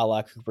a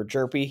la Cooper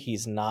Jerpy.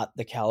 He's not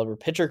the caliber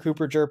pitcher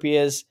Cooper Jerpy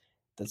is.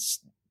 That's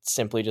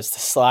simply just the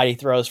slot he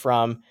throws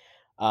from.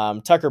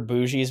 Tucker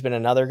Bougie has been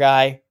another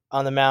guy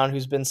on the mound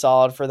who's been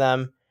solid for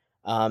them,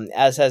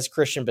 as has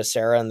Christian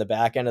Becerra in the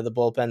back end of the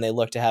bullpen. They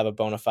look to have a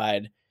bona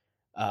fide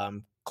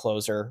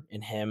closer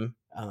in him.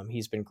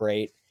 He's been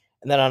great.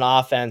 And then on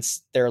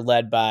offense, they're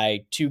led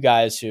by two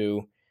guys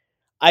who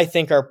I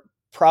think are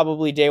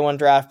probably day one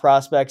draft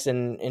prospects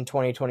in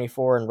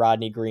 2024, and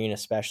Rodney Green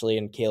especially,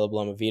 and Caleb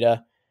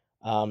Lomavita.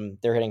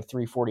 They're hitting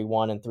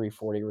 341 and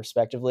 340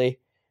 respectively.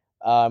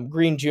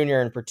 Green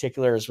Jr. in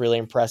particular is really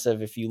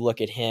impressive if you look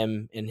at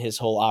him and his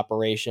whole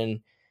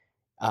operation.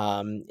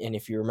 And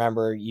if you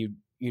remember,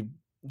 he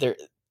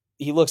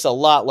looks a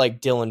lot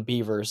like Dylan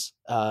Beavers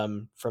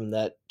from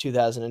that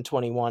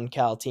 2021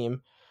 Cal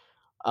team.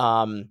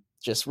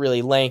 Just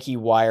really lanky,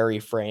 wiry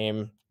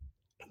frame,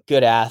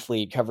 good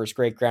athlete, covers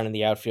great ground in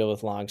the outfield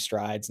with long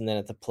strides. And then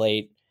at the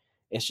plate,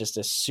 it's just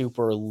a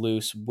super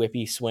loose,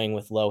 whippy swing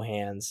with low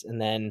hands. And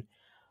then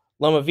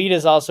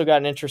Lomavita's also got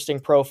an interesting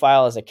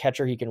profile as a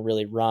catcher. He can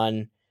really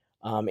run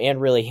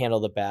and really handle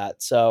the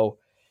bat. So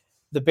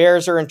the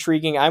Bears are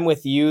intriguing. I'm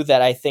with you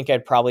that I think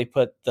I'd probably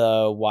put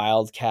the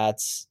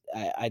Wildcats,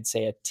 I'd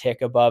say a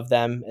tick above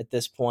them at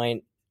this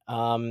point.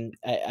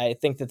 I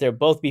think that they'll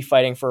both be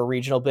fighting for a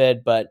regional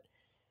bid, but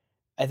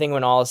I think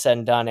when all is said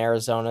and done,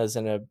 Arizona's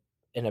in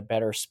a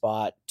better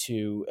spot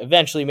to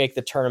eventually make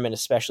the tournament,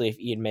 especially if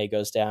Ian May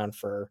goes down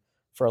for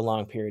a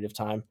long period of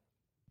time.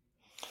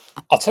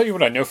 I'll tell you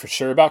what I know for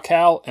sure about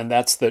Cal, and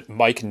that's that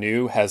Mike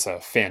New has a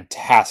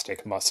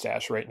fantastic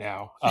mustache right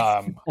now.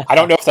 I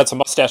don't know if that's a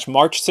mustache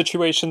March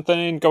situation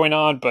thing going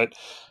on, but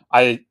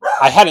I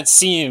hadn't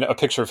seen a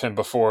picture of him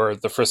before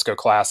the Frisco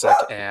Classic,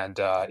 and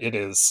it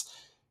is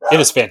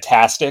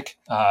fantastic.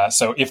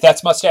 So if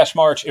that's mustache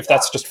March, if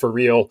that's just for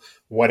real,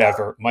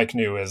 whatever, Mike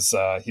New is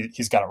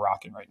he's got it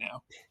rocking right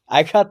now.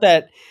 I got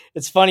that.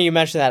 It's funny you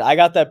mentioned that. I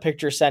got that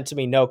picture sent to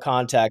me, no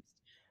context,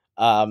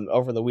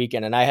 over the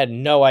weekend, and I had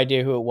no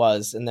idea who it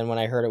was. And then when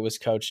I heard it was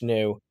Coach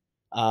New,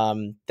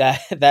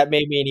 that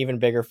made me an even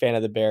bigger fan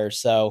of the Bears.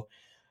 So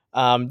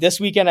this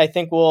weekend, I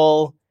think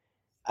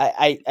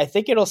I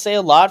think it'll say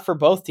a lot for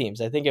both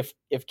teams. I think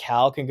if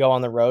Cal can go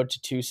on the road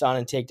to Tucson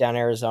and take down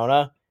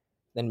Arizona,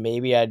 then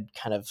maybe I'd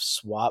kind of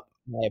swap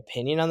my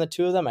opinion on the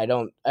two of them. I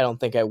don't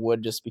think I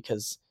would, just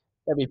because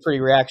that'd be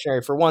pretty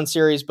reactionary for one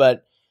series.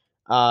 But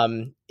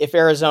if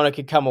Arizona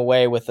could come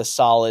away with a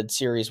solid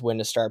series win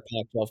to start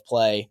Pac-12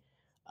 play,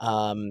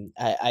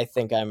 I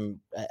think I'm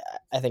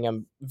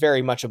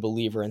very much a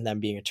believer in them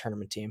being a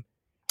tournament team.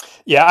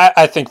 Yeah,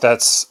 I think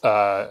that's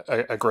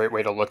a great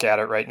way to look at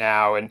it right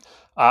now. And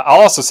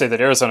I'll also say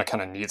that Arizona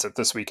kind of needs it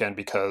this weekend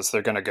because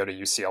they're going to go to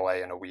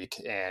UCLA in a week,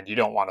 and you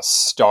don't want to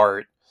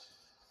start.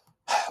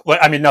 Well,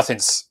 I mean,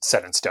 nothing's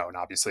set in stone,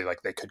 obviously.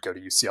 Like, they could go to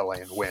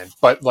UCLA and win,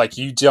 but like,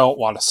 you don't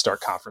want to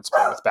start conference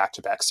play with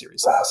back-to-back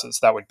series losses.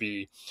 That'd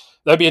be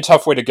a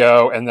tough way to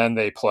go. And then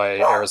they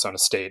play Arizona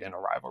State in a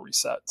rivalry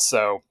set.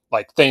 So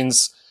like,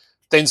 things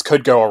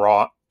could go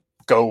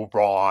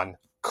wrong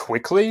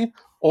quickly,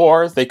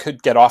 or they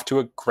could get off to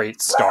a great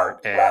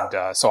start.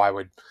 And so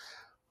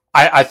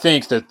I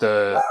think that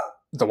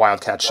the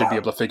Wildcats should be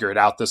able to figure it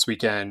out this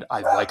weekend.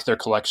 I like their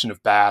collection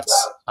of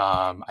bats.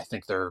 I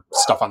think their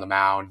stuff on the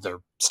mound, they're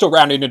still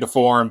rounding into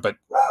form, but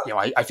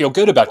I feel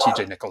good about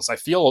TJ Nichols. I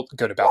feel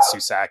good about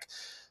Susac.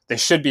 They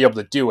should be able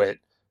to do it.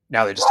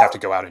 Now they just have to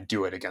go out and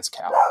do it against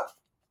Cal.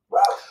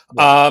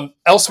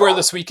 Elsewhere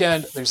this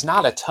weekend, there's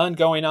not a ton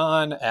going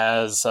on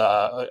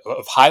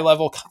of high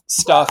level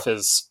stuff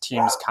as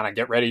teams kind of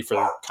get ready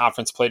for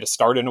conference play to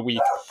start in a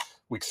week.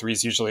 Week 3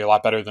 is usually a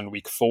lot better than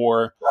week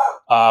 4.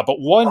 But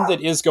one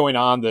that is going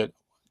on that I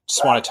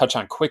just want to touch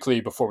on quickly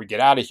before we get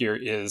out of here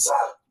is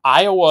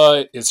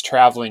Iowa is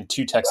traveling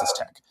to Texas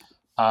Tech.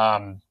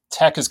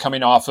 Tech is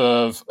coming off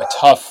of a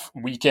tough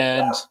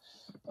weekend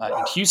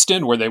in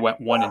Houston where they went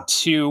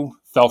 1-2,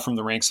 fell from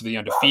the ranks of the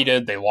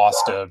undefeated. They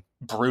lost a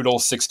brutal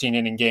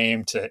 16-inning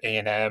game to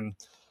A&M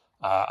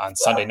on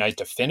Sunday night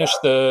to finish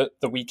the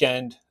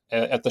weekend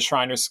at the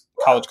Shriners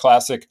College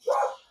Classic.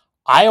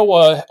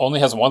 Iowa only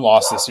has one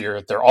loss this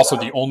year. They're also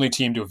the only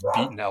team to have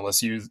beaten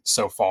LSU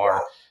so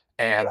far.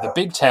 And the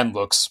Big Ten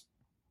looks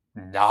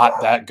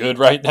not that good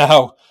right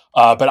now.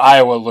 But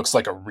Iowa looks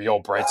like a real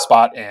bright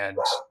spot. And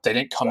they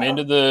didn't come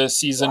into the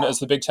season as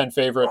the Big Ten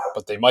favorite,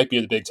 but they might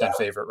be the Big Ten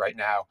favorite right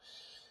now.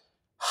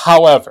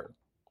 However,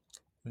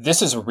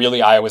 this is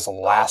really Iowa's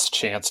last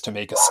chance to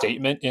make a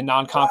statement in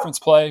non-conference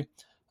play.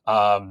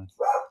 And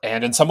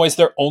in some ways,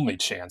 their only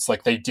chance.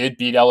 Like, they did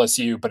beat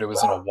LSU, but it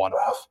was in a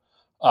one-off.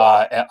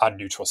 On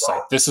neutral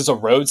site. This is a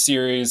road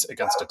series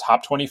against a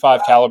top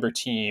 25 caliber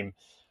team.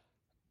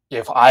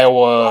 If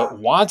Iowa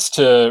wants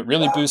to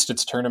really boost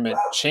its tournament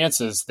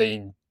chances,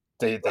 they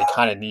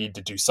kind of need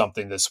to do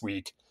something this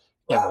week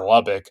in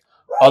Lubbock.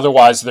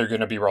 Otherwise, they're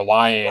going to be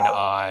relying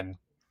on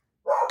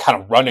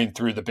kind of running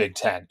through the Big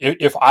Ten.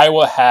 If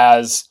Iowa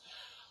has,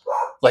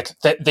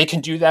 they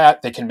can do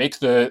that. They can make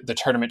the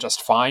tournament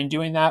just fine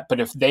doing that. But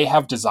if they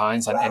have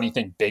designs on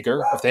anything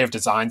bigger, if they have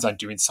designs on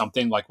doing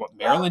something like what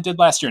Maryland did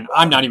last year, and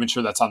I'm not even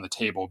sure that's on the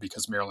table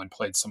because Maryland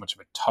played so much of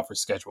a tougher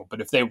schedule.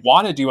 But if they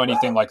want to do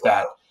anything like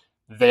that,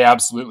 they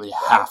absolutely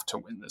have to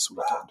win this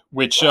weekend,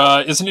 which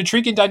is an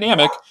intriguing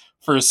dynamic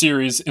for a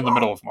series in the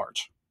middle of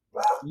March.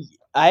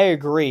 I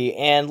agree.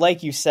 And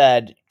like you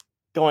said,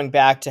 going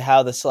back to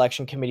how the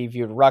selection committee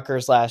viewed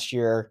Rutgers last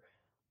year,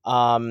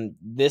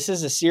 this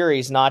is a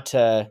series not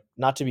to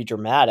be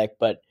dramatic,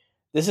 but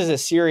this is a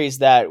series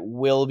that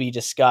will be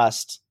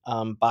discussed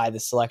by the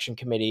selection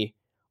committee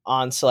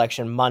on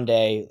Selection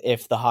Monday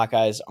if the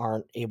Hawkeyes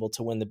aren't able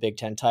to win the Big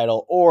Ten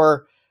title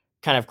or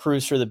kind of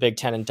cruise through the Big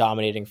Ten in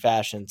dominating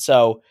fashion.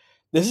 So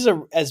this is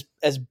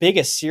as big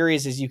a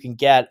series as you can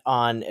get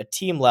on a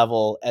team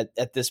level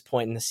at this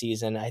point in the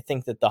season. I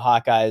think that the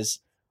Hawkeyes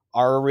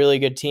are a really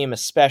good team,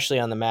 especially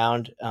on the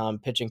mound.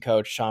 Pitching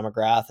coach Sean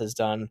McGrath has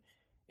done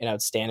an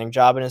outstanding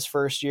job in his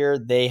first year.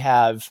 They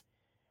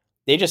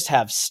just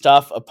have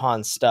stuff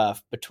upon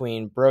stuff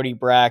between Brody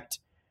Brecht,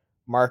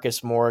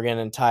 Marcus Morgan,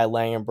 and Ty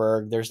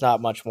Langenberg. There's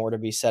not much more to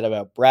be said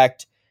about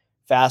Brecht.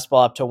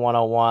 Fastball up to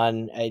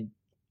 101.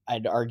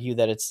 I'd argue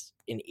that it's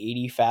an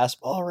 80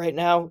 fastball right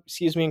now,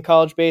 in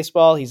college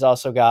baseball. He's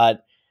also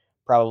got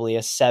probably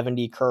a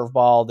 70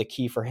 curveball. The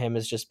key for him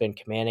has just been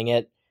commanding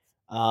it.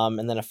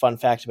 And then a fun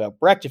fact about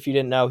Brecht, if you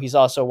didn't know, he's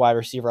also a wide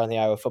receiver on the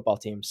Iowa football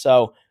team.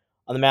 So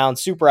on the mound,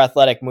 super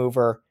athletic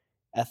mover,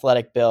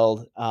 athletic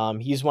build.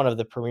 He's one of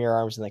the premier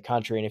arms in the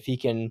country. And if he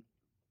can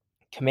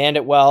command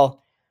it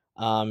well,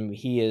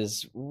 he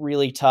is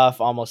really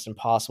tough, almost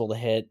impossible to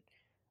hit.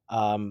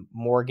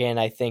 Morgan,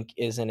 I think,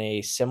 is in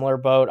a similar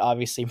boat,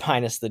 obviously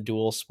minus the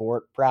dual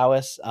sport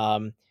prowess.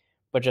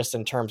 But just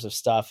in terms of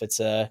stuff, it's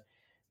a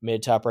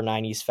mid to upper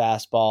 90s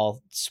fastball,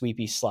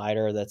 sweepy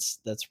slider that's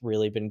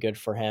really been good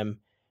for him.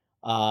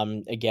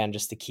 Again,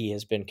 just the key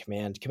has been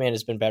command. Command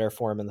has been better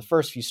for him in the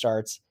first few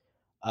starts,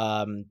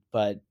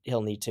 but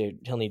he'll need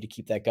to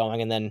keep that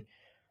going. And then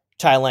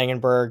Ty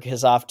Langenberg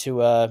is off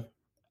to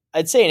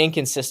I'd say an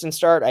inconsistent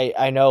start.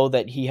 I know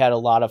that he had a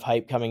lot of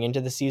hype coming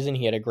into the season.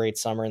 He had a great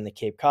summer in the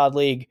Cape Cod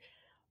League.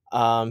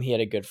 He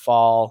had a good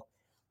fall.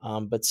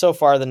 But so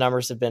far the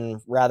numbers have been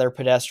rather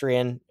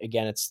pedestrian.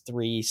 Again, it's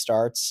 3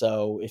 starts.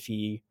 So if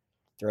he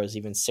throws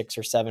even 6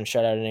 or 7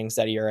 shutout innings,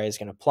 that ERA is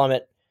going to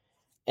plummet.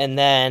 And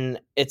then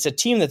it's a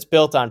team that's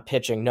built on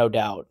pitching, no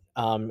doubt.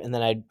 And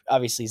then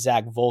obviously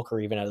Zach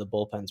Volker, even out of the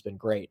bullpen, has been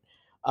great.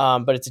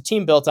 But it's a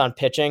team built on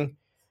pitching.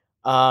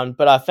 But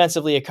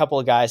offensively, a couple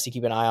of guys to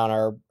keep an eye on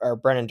are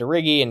Brennan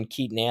DeRiggi and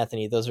Keaton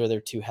Anthony. Those are their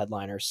 2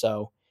 headliners.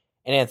 So,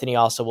 and Anthony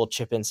also will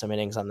chip in some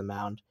innings on the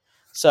mound.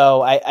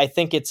 So I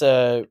think it's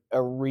a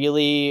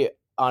really,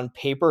 on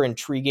paper,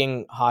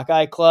 intriguing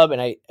Hawkeye club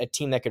and a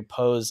team that could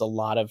pose a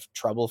lot of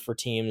trouble for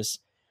teams,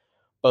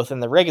 both in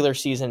the regular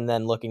season and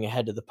then looking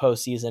ahead to the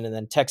postseason. And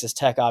then Texas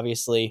Tech,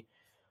 obviously,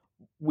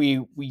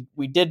 we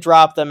did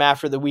drop them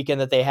after the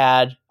weekend that they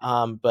had,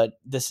 but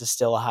this is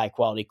still a high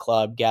quality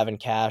club. Gavin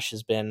Cash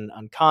has been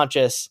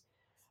unconscious.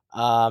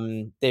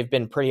 They've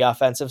been pretty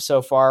offensive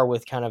so far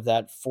with kind of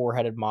that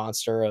 4-headed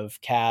monster of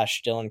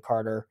Cash, Dylan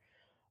Carter,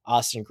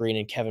 Austin Green,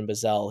 and Kevin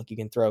Bazell. You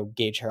can throw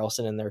Gage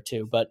Harrelson in there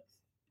too, but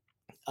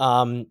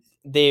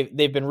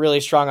they've been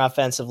really strong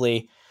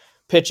offensively.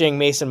 Pitching,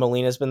 Mason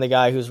Molina has been the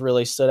guy who's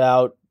really stood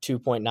out.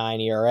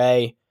 2.9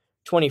 ERA,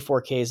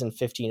 24 Ks in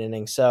 15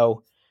 innings.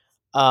 So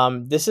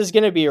this is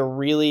going to be a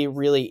really,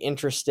 really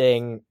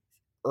interesting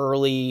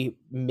early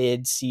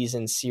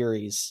mid-season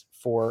series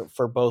for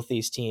both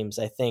these teams.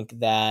 I think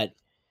that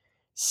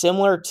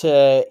similar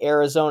to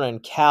Arizona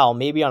and Cal,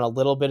 maybe on a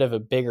little bit of a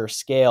bigger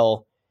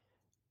scale,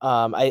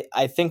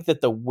 I think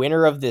that the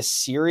winner of this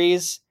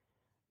series,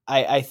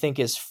 I think,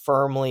 is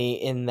firmly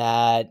in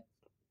that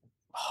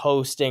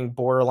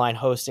borderline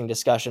hosting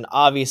discussion.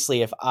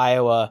 Obviously, if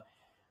Iowa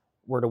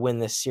were to win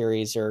this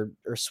series or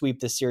sweep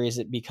this series,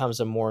 it becomes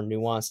a more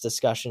nuanced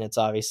discussion. It's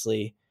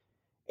obviously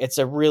it's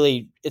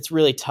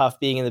really tough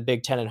being in the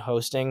Big Ten and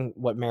hosting.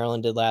 What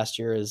Maryland did last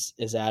year is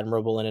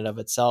admirable in and of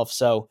itself.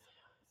 So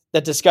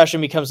that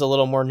discussion becomes a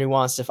little more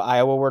nuanced if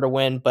Iowa were to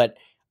win. But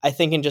I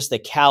think in just the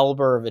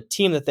caliber of a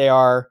team that they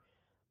are,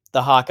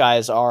 the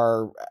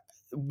Hawkeyes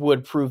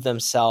would prove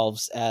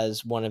themselves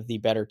as one of the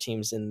better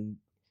teams in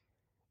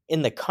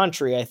the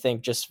country. I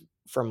think just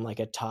from like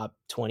a top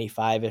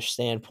 25-ish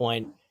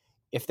standpoint,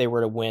 if they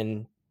were to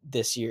win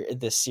this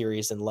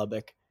series in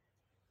Lubbock.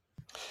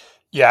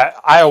 Yeah,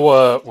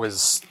 Iowa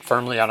was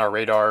firmly on our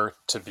radar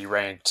to be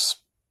ranked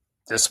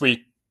this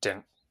week.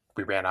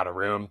 We ran out of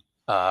room.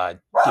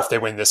 If they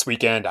win this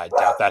weekend, I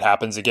doubt that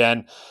happens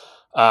again.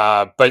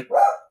 But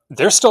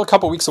they're still a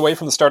couple weeks away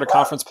from the start of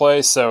conference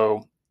play.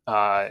 So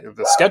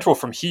the schedule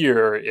from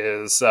here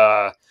is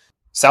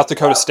South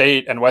Dakota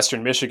State and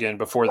Western Michigan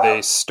before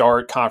they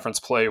start conference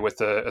play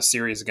with a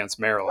series against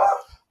Maryland.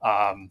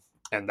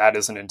 And that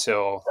isn't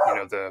until,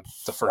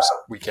 the first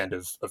weekend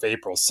of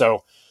April.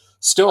 So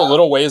still a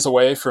little ways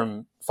away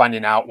from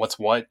finding out what's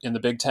what in the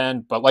Big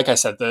Ten. But like I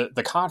said,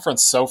 the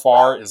conference so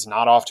far is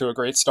not off to a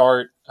great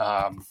start.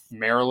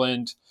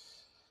 Maryland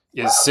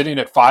is sitting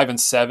at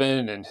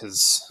 5-7 and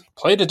has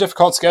played a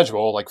difficult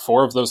schedule. Like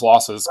 4 of those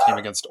losses came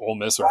against Ole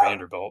Miss or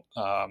Vanderbilt.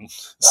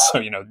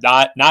 So,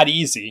 not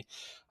easy,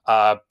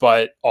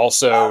 but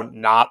also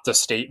not the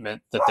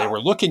statement that they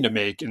were looking to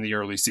make in the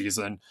early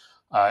season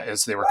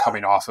as they were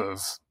coming off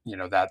of,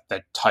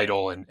 that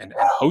title and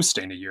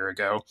hosting a year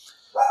ago.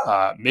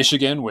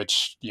 Michigan,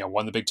 which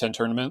won the Big Ten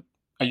tournament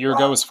a year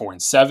ago, was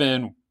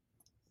 4-7,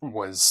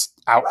 was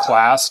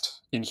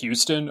outclassed in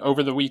Houston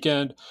over the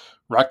weekend.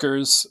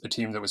 Rutgers, a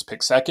team that was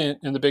picked second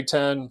in the Big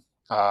Ten,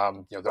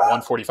 that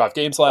won 45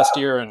 games last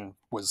year and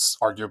was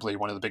arguably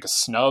one of the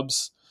biggest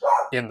snubs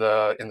in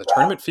the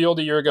tournament field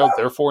a year ago.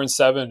 They're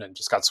 4-7 and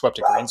just got swept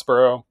at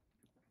Greensboro.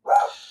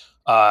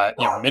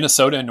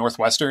 Minnesota and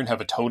Northwestern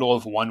have a total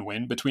of 1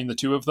 win between the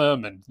two of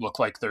them and look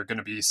like they're going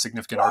to be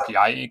significant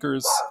RPI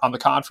anchors on the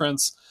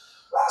conference.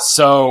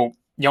 So,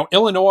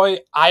 Illinois,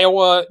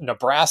 Iowa,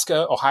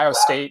 Nebraska, Ohio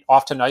State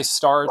off to nice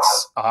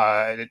starts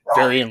at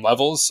varying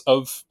levels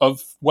of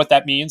what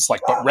that means.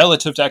 But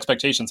relative to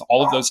expectations,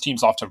 all of those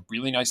teams off to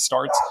really nice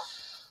starts.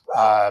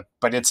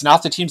 But it's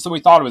not the teams that we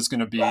thought it was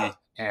going to be.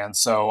 And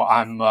so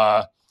I'm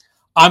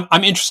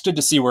interested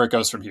to see where it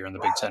goes from here in the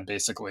Big Ten,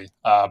 basically.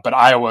 But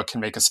Iowa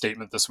can make a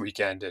statement this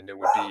weekend, and it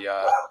would be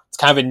it's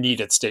kind of a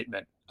needed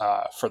statement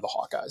for the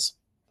Hawkeyes.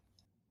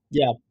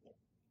 Yeah,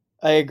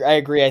 I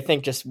agree. I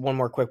think just one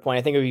more quick point.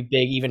 I think it would be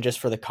big even just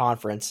for the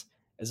conference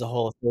as a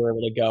whole if they were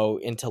able to go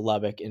into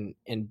Lubbock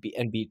and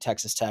beat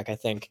Texas Tech. I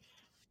think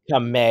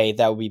come May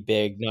that would be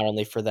big, not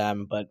only for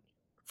them but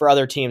for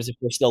other teams. If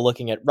we're still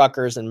looking at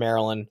Rutgers and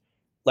Maryland,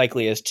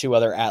 likely as 2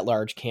 other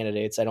at-large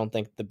candidates. I don't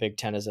think the Big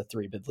Ten is a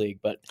 3-bid league,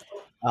 but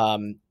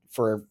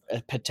for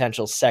a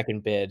potential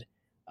second bid,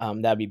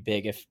 that'd be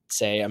big if,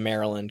 say, a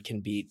Maryland can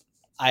beat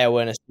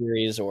Iowa in a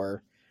series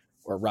or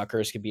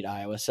Rutgers could beat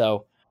Iowa.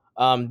 So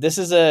this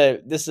is a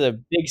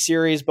big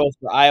series both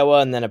for Iowa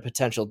and then a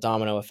potential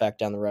domino effect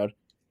down the road.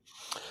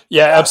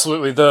 Yeah,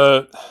 absolutely.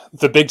 The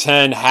Big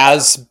Ten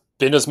has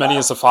been as many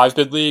as a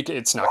 5-bid league.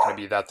 It's not going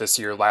to be that this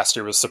year. Last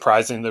year was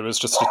surprising that it was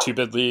just a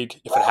 2-bid league.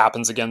 If it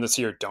happens again this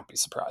year, don't be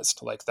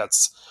surprised.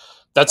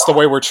 That's the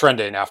way we're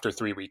trending after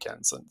 3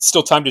 weekends. And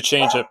still time to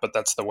change it, but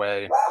that's the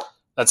way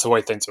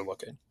things are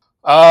looking.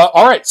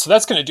 All right, so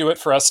that's going to do it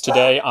for us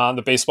today on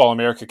the Baseball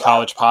America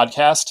College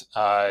podcast.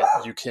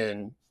 You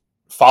can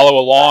follow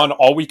along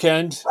all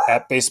weekend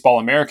at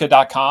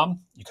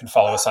baseballamerica.com. You can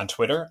follow us on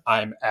Twitter.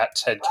 I'm at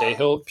Ted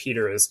Cahill.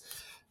 Peter is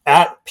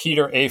at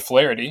Peter A.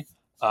 Flaherty.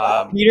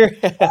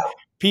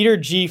 Peter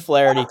G.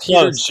 Flaherty.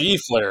 Peter G.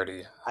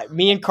 Flaherty.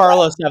 Me and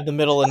Carlos have the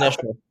middle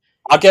initial.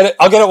 I'll get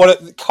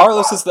it.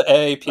 Carlos is the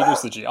A,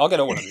 Peter's the G. I'll get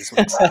it one of these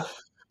weeks.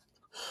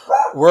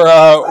 We're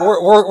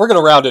going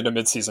to round into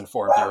midseason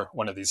form here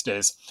one of these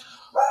days.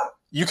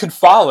 You can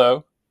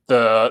follow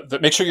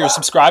make sure you're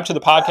subscribed to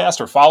the podcast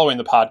or following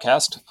the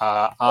podcast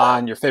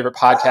on your favorite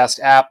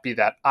podcast app, be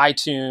that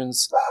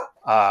iTunes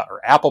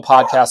or Apple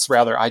Podcasts,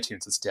 rather.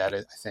 iTunes is dead,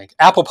 I think.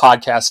 Apple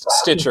Podcasts,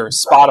 Stitcher,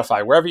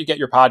 Spotify, wherever you get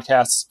your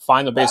podcasts,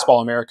 find the Baseball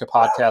America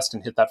podcast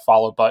and hit that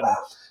follow button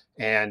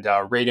and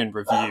rate and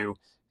review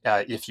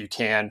if you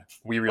can.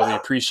 We really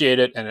appreciate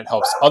it, and it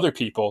helps other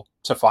people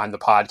to find the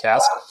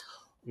podcast.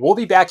 We'll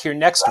be back here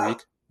next week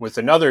with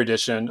another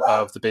edition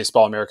of the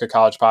Baseball America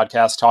College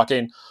podcast,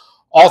 talking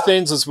all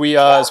things as we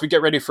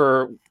get ready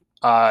for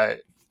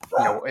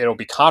it'll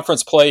be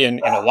conference play in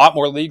a lot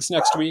more leagues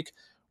next week.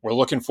 We're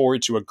looking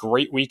forward to a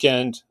great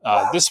weekend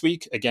this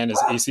week, again,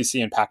 as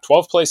ACC and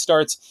Pac-12 play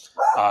starts.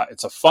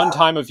 It's a fun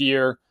time of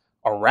year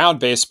around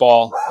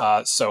baseball,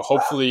 so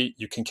hopefully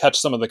you can catch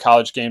some of the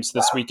college games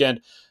this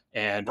weekend,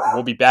 and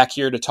we'll be back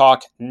here to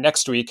talk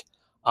next week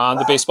on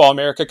the Baseball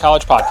America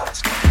College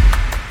podcast.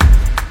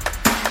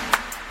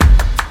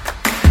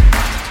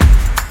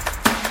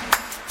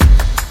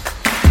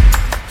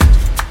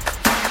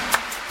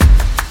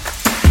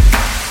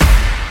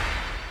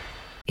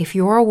 If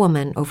you're a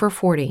woman over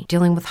 40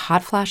 dealing with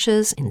hot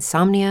flashes,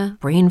 insomnia,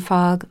 brain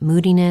fog,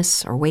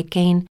 moodiness, or weight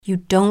gain, you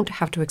don't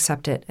have to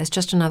accept it as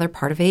just another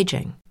part of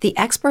aging. The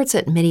experts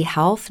at MIDI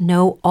Health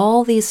know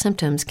all these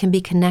symptoms can be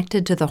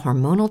connected to the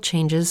hormonal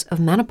changes of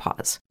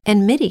menopause.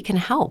 And MIDI can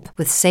help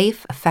with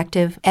safe,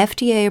 effective,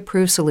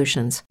 FDA-approved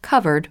solutions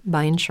covered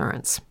by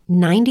insurance.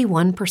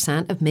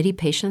 91% of MIDI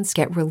patients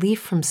get relief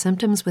from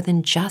symptoms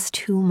within just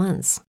 2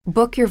 months.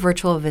 Book your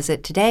virtual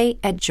visit today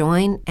at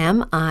joinmidi.com.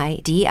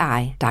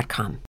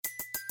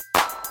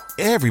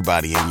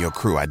 Everybody in your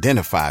crew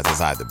identifies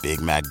as either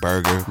Big Mac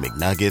Burger,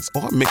 McNuggets,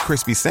 or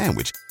McCrispy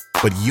Sandwich.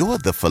 But you're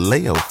the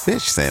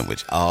Filet-O-Fish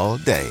Sandwich all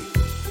day.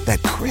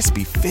 That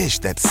crispy fish,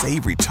 that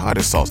savory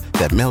tartar sauce,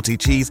 that melty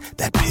cheese,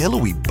 that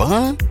pillowy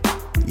bun.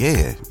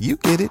 Yeah, you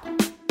get it.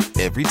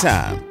 Every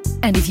time.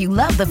 And if you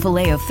love the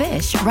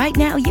Filet-O-Fish, right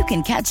now you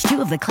can catch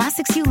 2 of the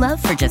classics you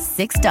love for just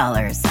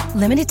 $6.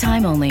 Limited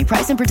time only.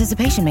 Price and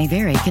participation may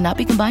vary. Cannot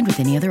be combined with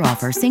any other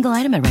offer. Single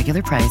item at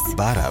regular price.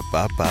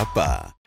 Ba-da-ba-ba-ba.